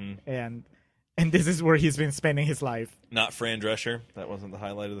bullshit, and this is where he's been spending his life. Not Fran Drescher. That wasn't the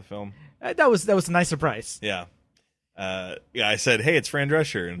highlight of the film. That was a nice surprise. Yeah. I said, hey, it's Fran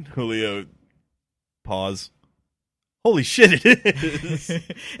Drescher. And Julio, pause. Holy shit, it is.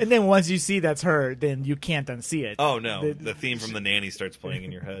 And then once you see that's her, then you can't unsee it. Oh, no. The theme from The Nanny starts playing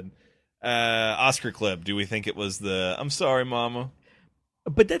in your head. Oscar clip. Do we think it was the I'm sorry, Mama?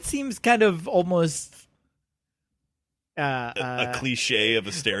 But that seems kind of almost... a cliche of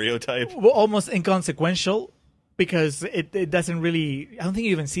a stereotype. Almost inconsequential, because it doesn't really... I don't think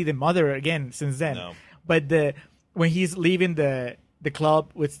you even see the mother again since then. No. But when he's leaving the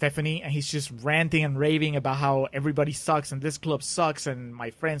club with Stephanie and he's just ranting and raving about how everybody sucks and this club sucks and my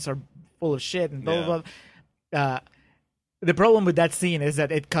friends are full of shit and blah, blah, blah. The problem with that scene is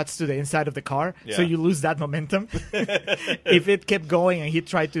that it cuts to the inside of the car, so Yeah. you lose that momentum. If it kept going and he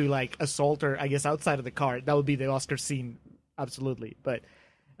tried to like assault her, I guess outside of the car, that would be the Oscar scene, absolutely. But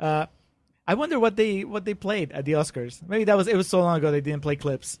I wonder what they played at the Oscars. Maybe it was so long ago they didn't play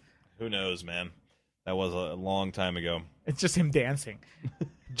clips. Who knows, man? That was a long time ago. It's just him dancing.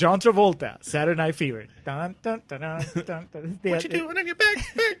 John Travolta, Saturday Night Fever. Dun, dun, dun, dun, dun, dun. What you doing on your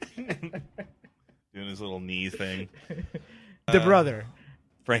back? Doing his little knee thing. The brother.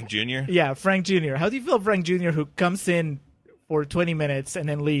 Frank Jr.? Yeah, Frank Jr. How do you feel Frank Jr. who comes in for 20 minutes and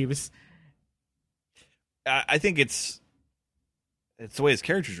then leaves? I think it's the way his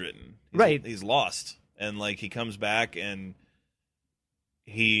character's written. Right. He's lost. And like he comes back and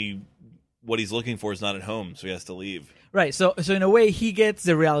what he's looking for is not at home, so he has to leave. Right. So in a way, he gets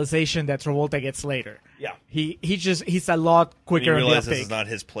the realization that Travolta gets later. Yeah. He's a lot He quicker on the realizes uptake. it's not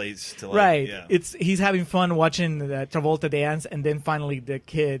his place to like, Right. yeah. He's having fun watching Travolta dance, and then finally the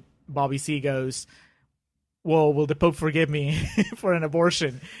kid Bobby C goes, "Whoa, will the Pope forgive me for an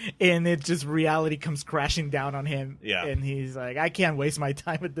abortion?" And it just reality comes crashing down on him. Yeah. And he's like, "I can't waste my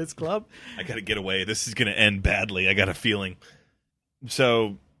time at this club." I gotta get away. This is gonna end badly. I got a feeling.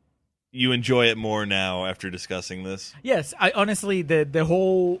 So you enjoy it more now after discussing this? Yes, I honestly the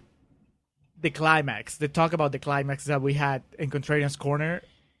climax, the talk about the climax that we had in Contrarian's Corner,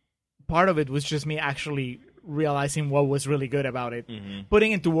 part of it was just me actually realizing what was really good about it. Mm-hmm.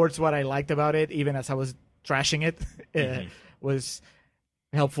 Putting into words what I liked about it, even as I was trashing it, was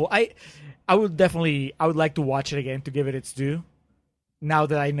helpful. I would like to watch it again to give it its due. Now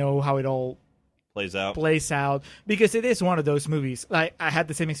that I know how it all Plays out. because it is one of those movies. Like I had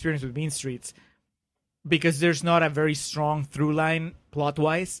the same experience with Mean Streets, because there's not a very strong through line plot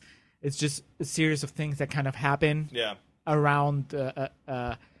wise. It's just a series of things that kind of happen Yeah. around.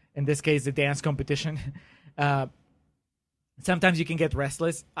 In this case, the dance competition. Sometimes you can get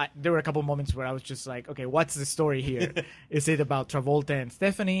restless. There were a couple moments where I was just like, okay, what's the story here? Is it about Travolta and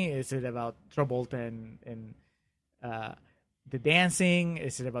Stephanie? Is it about Travolta and the dancing?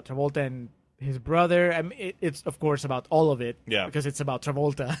 Is it about Travolta and his brother? I mean, it's of course about all of it. Yeah. Because it's about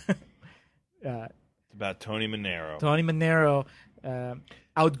Travolta. It's about Tony Manero. Tony Manero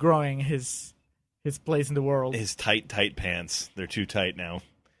outgrowing his place in the world. His tight pants. They're too tight now.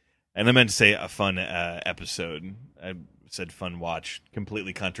 And I meant to say a fun episode. I said fun watch,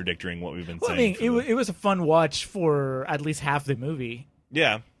 completely contradicting what we've been Well, I saying. mean, it was a fun watch for at least half the movie.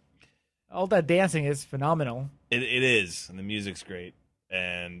 Yeah, All that dancing is phenomenal. it is. And the music's great.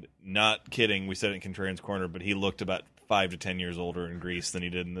 And not kidding, we said it in Contrarian's Corner, but he looked about 5 to 10 years older in Grease than he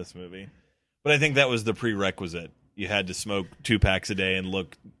did in this movie. But I think that was the prerequisite. You had to smoke 2 packs a day and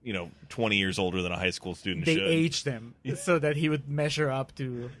look, 20 years older than a high school student They should. aged him so that he would measure up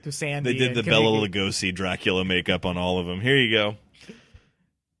to Sandy. They did and the can Bela make it- Lugosi Dracula makeup on all of them. Here you go.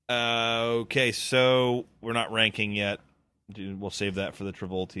 Okay, so we're not ranking yet. We'll save that for the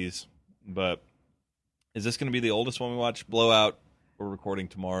Travolties. But is this going to be the oldest one we watch? Blowout. We're recording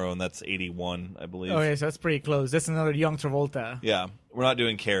tomorrow, and that's 81, I believe. Oh, yeah, so that's pretty close. That's another young Travolta. Yeah, we're not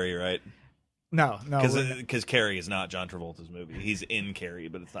doing Carrie, right? No. Because Carrie is not John Travolta's movie. He's in Carrie,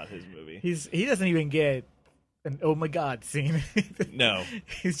 but it's not his movie. He doesn't even get an oh my god scene. No.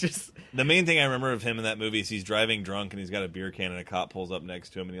 He's just The main thing I remember of him in that movie is he's driving drunk and he's got a beer can and a cop pulls up next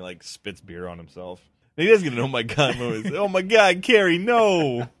to him and he like spits beer on himself. And he does get an oh my god moment. He's like, oh my god, Carrie,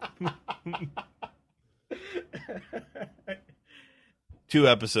 no. 2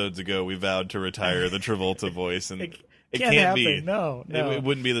 episodes ago, we vowed to retire the Travolta voice, and it can't can't be. happen. No. It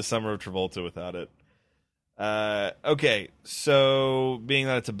wouldn't be the summer of Travolta without it. Okay, so being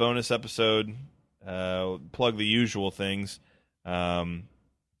that it's a bonus episode, plug the usual things.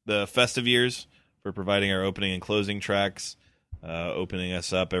 The festive years for providing our opening and closing tracks. Opening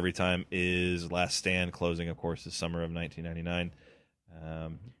us up every time is Last Stand. Closing, of course, is summer of 1999.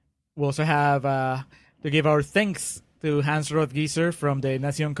 We also have to give our thanks to Hans Rothgieser from the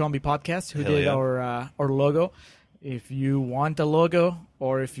Nacion Combi podcast, who Hell did yeah. our logo. If you want a logo,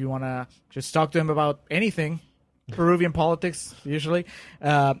 or if you want to just talk to him about anything, Peruvian politics, usually,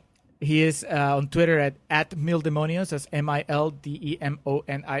 he is on Twitter at Mildemonios, that's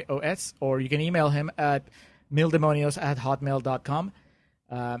MILDEMONIOS, or you can email him at mildemonios@hotmail.com.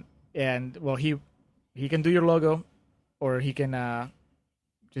 And, well, he can do your logo, or he can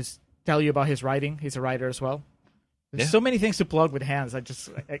just tell you about his writing. He's a writer as well. There's so many things to plug with Hans. I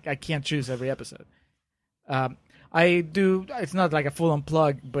can't choose every episode. I do. It's not like a full-on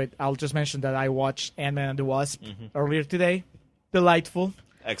plug, but I'll just mention that I watched Ant-Man and the Wasp earlier today. Delightful.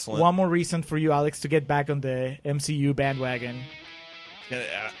 Excellent. One more reason for you, Alex, to get back on the MCU bandwagon.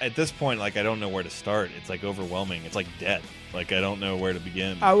 At this point, like, I don't know where to start. It's like overwhelming. It's like death. Like, I don't know where to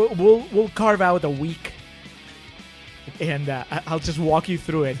begin. We'll carve out a week, and I'll just walk you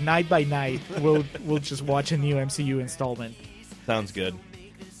through it night by night. We'll just watch a new MCU installment. Sounds good.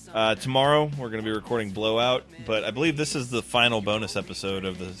 Tomorrow we're going to be recording Blowout, but I believe this is the final bonus episode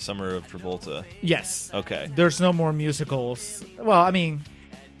of the Summer of Travolta. Yes. Okay. There's no more musicals. Well, I mean,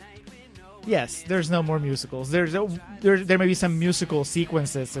 yes, there's no more musicals. There may be some musical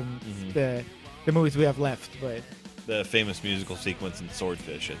sequences in the movies we have left, but The famous musical sequence in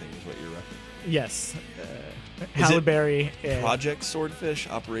Swordfish, I think, is what you're referencing. yes, Is Halle it Berry. Project Swordfish,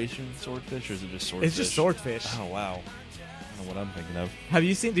 Operation Swordfish, or is it just Swordfish? It's just Swordfish. Oh wow, I don't know what I'm thinking of. Have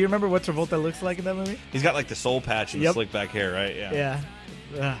you seen? Do you remember what Travolta looks like in that movie? He's got like the soul patch and the Yep. slick back hair, right? Yeah.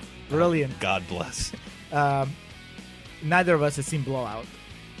 Yeah, brilliant. God bless. Neither of us has seen Blowout,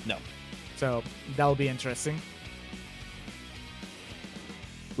 No. so that'll be interesting.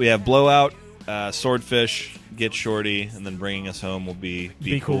 We have Blowout, Swordfish, Get Shorty, and then bringing us home will be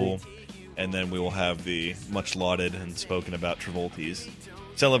Be Cool. And then we will have the much lauded and spoken about Travolties,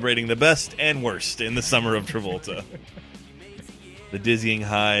 celebrating the best and worst in the Summer of Travolta. The dizzying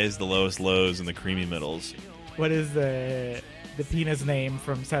highs, the lowest lows, and the creamy middles. What is the penis name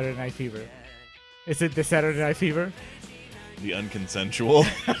from Saturday Night Fever? Is it the Saturday Night Fever? The unconsensual.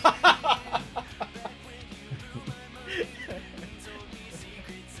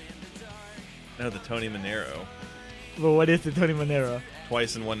 No, the Tony Manero. Well, what is the Tony Manero?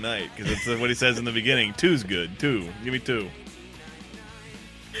 Twice in one night, because it's what he says in the beginning. Two's good. Two. Give me two.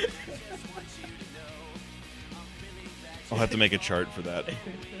 I'll have to make a chart for that.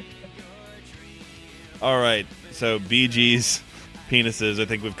 All right. So, Bee Gees, penises. I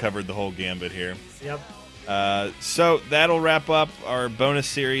think we've covered the whole gambit here. Yep. So that'll wrap up our bonus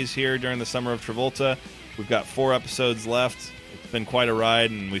series here during the Summer of Travolta. We've got 4 episodes left. It's been quite a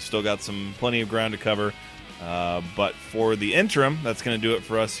ride, and we've still got plenty of ground to cover. But for the interim, that's going to do it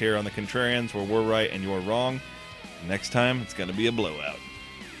for us here on the Contrarians, where we're right and you're wrong. Next time, it's going to be a blowout.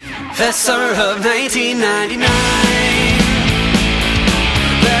 The summer of 1999,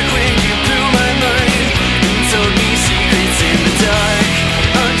 back when you blew my mind and told me secrets in the dark.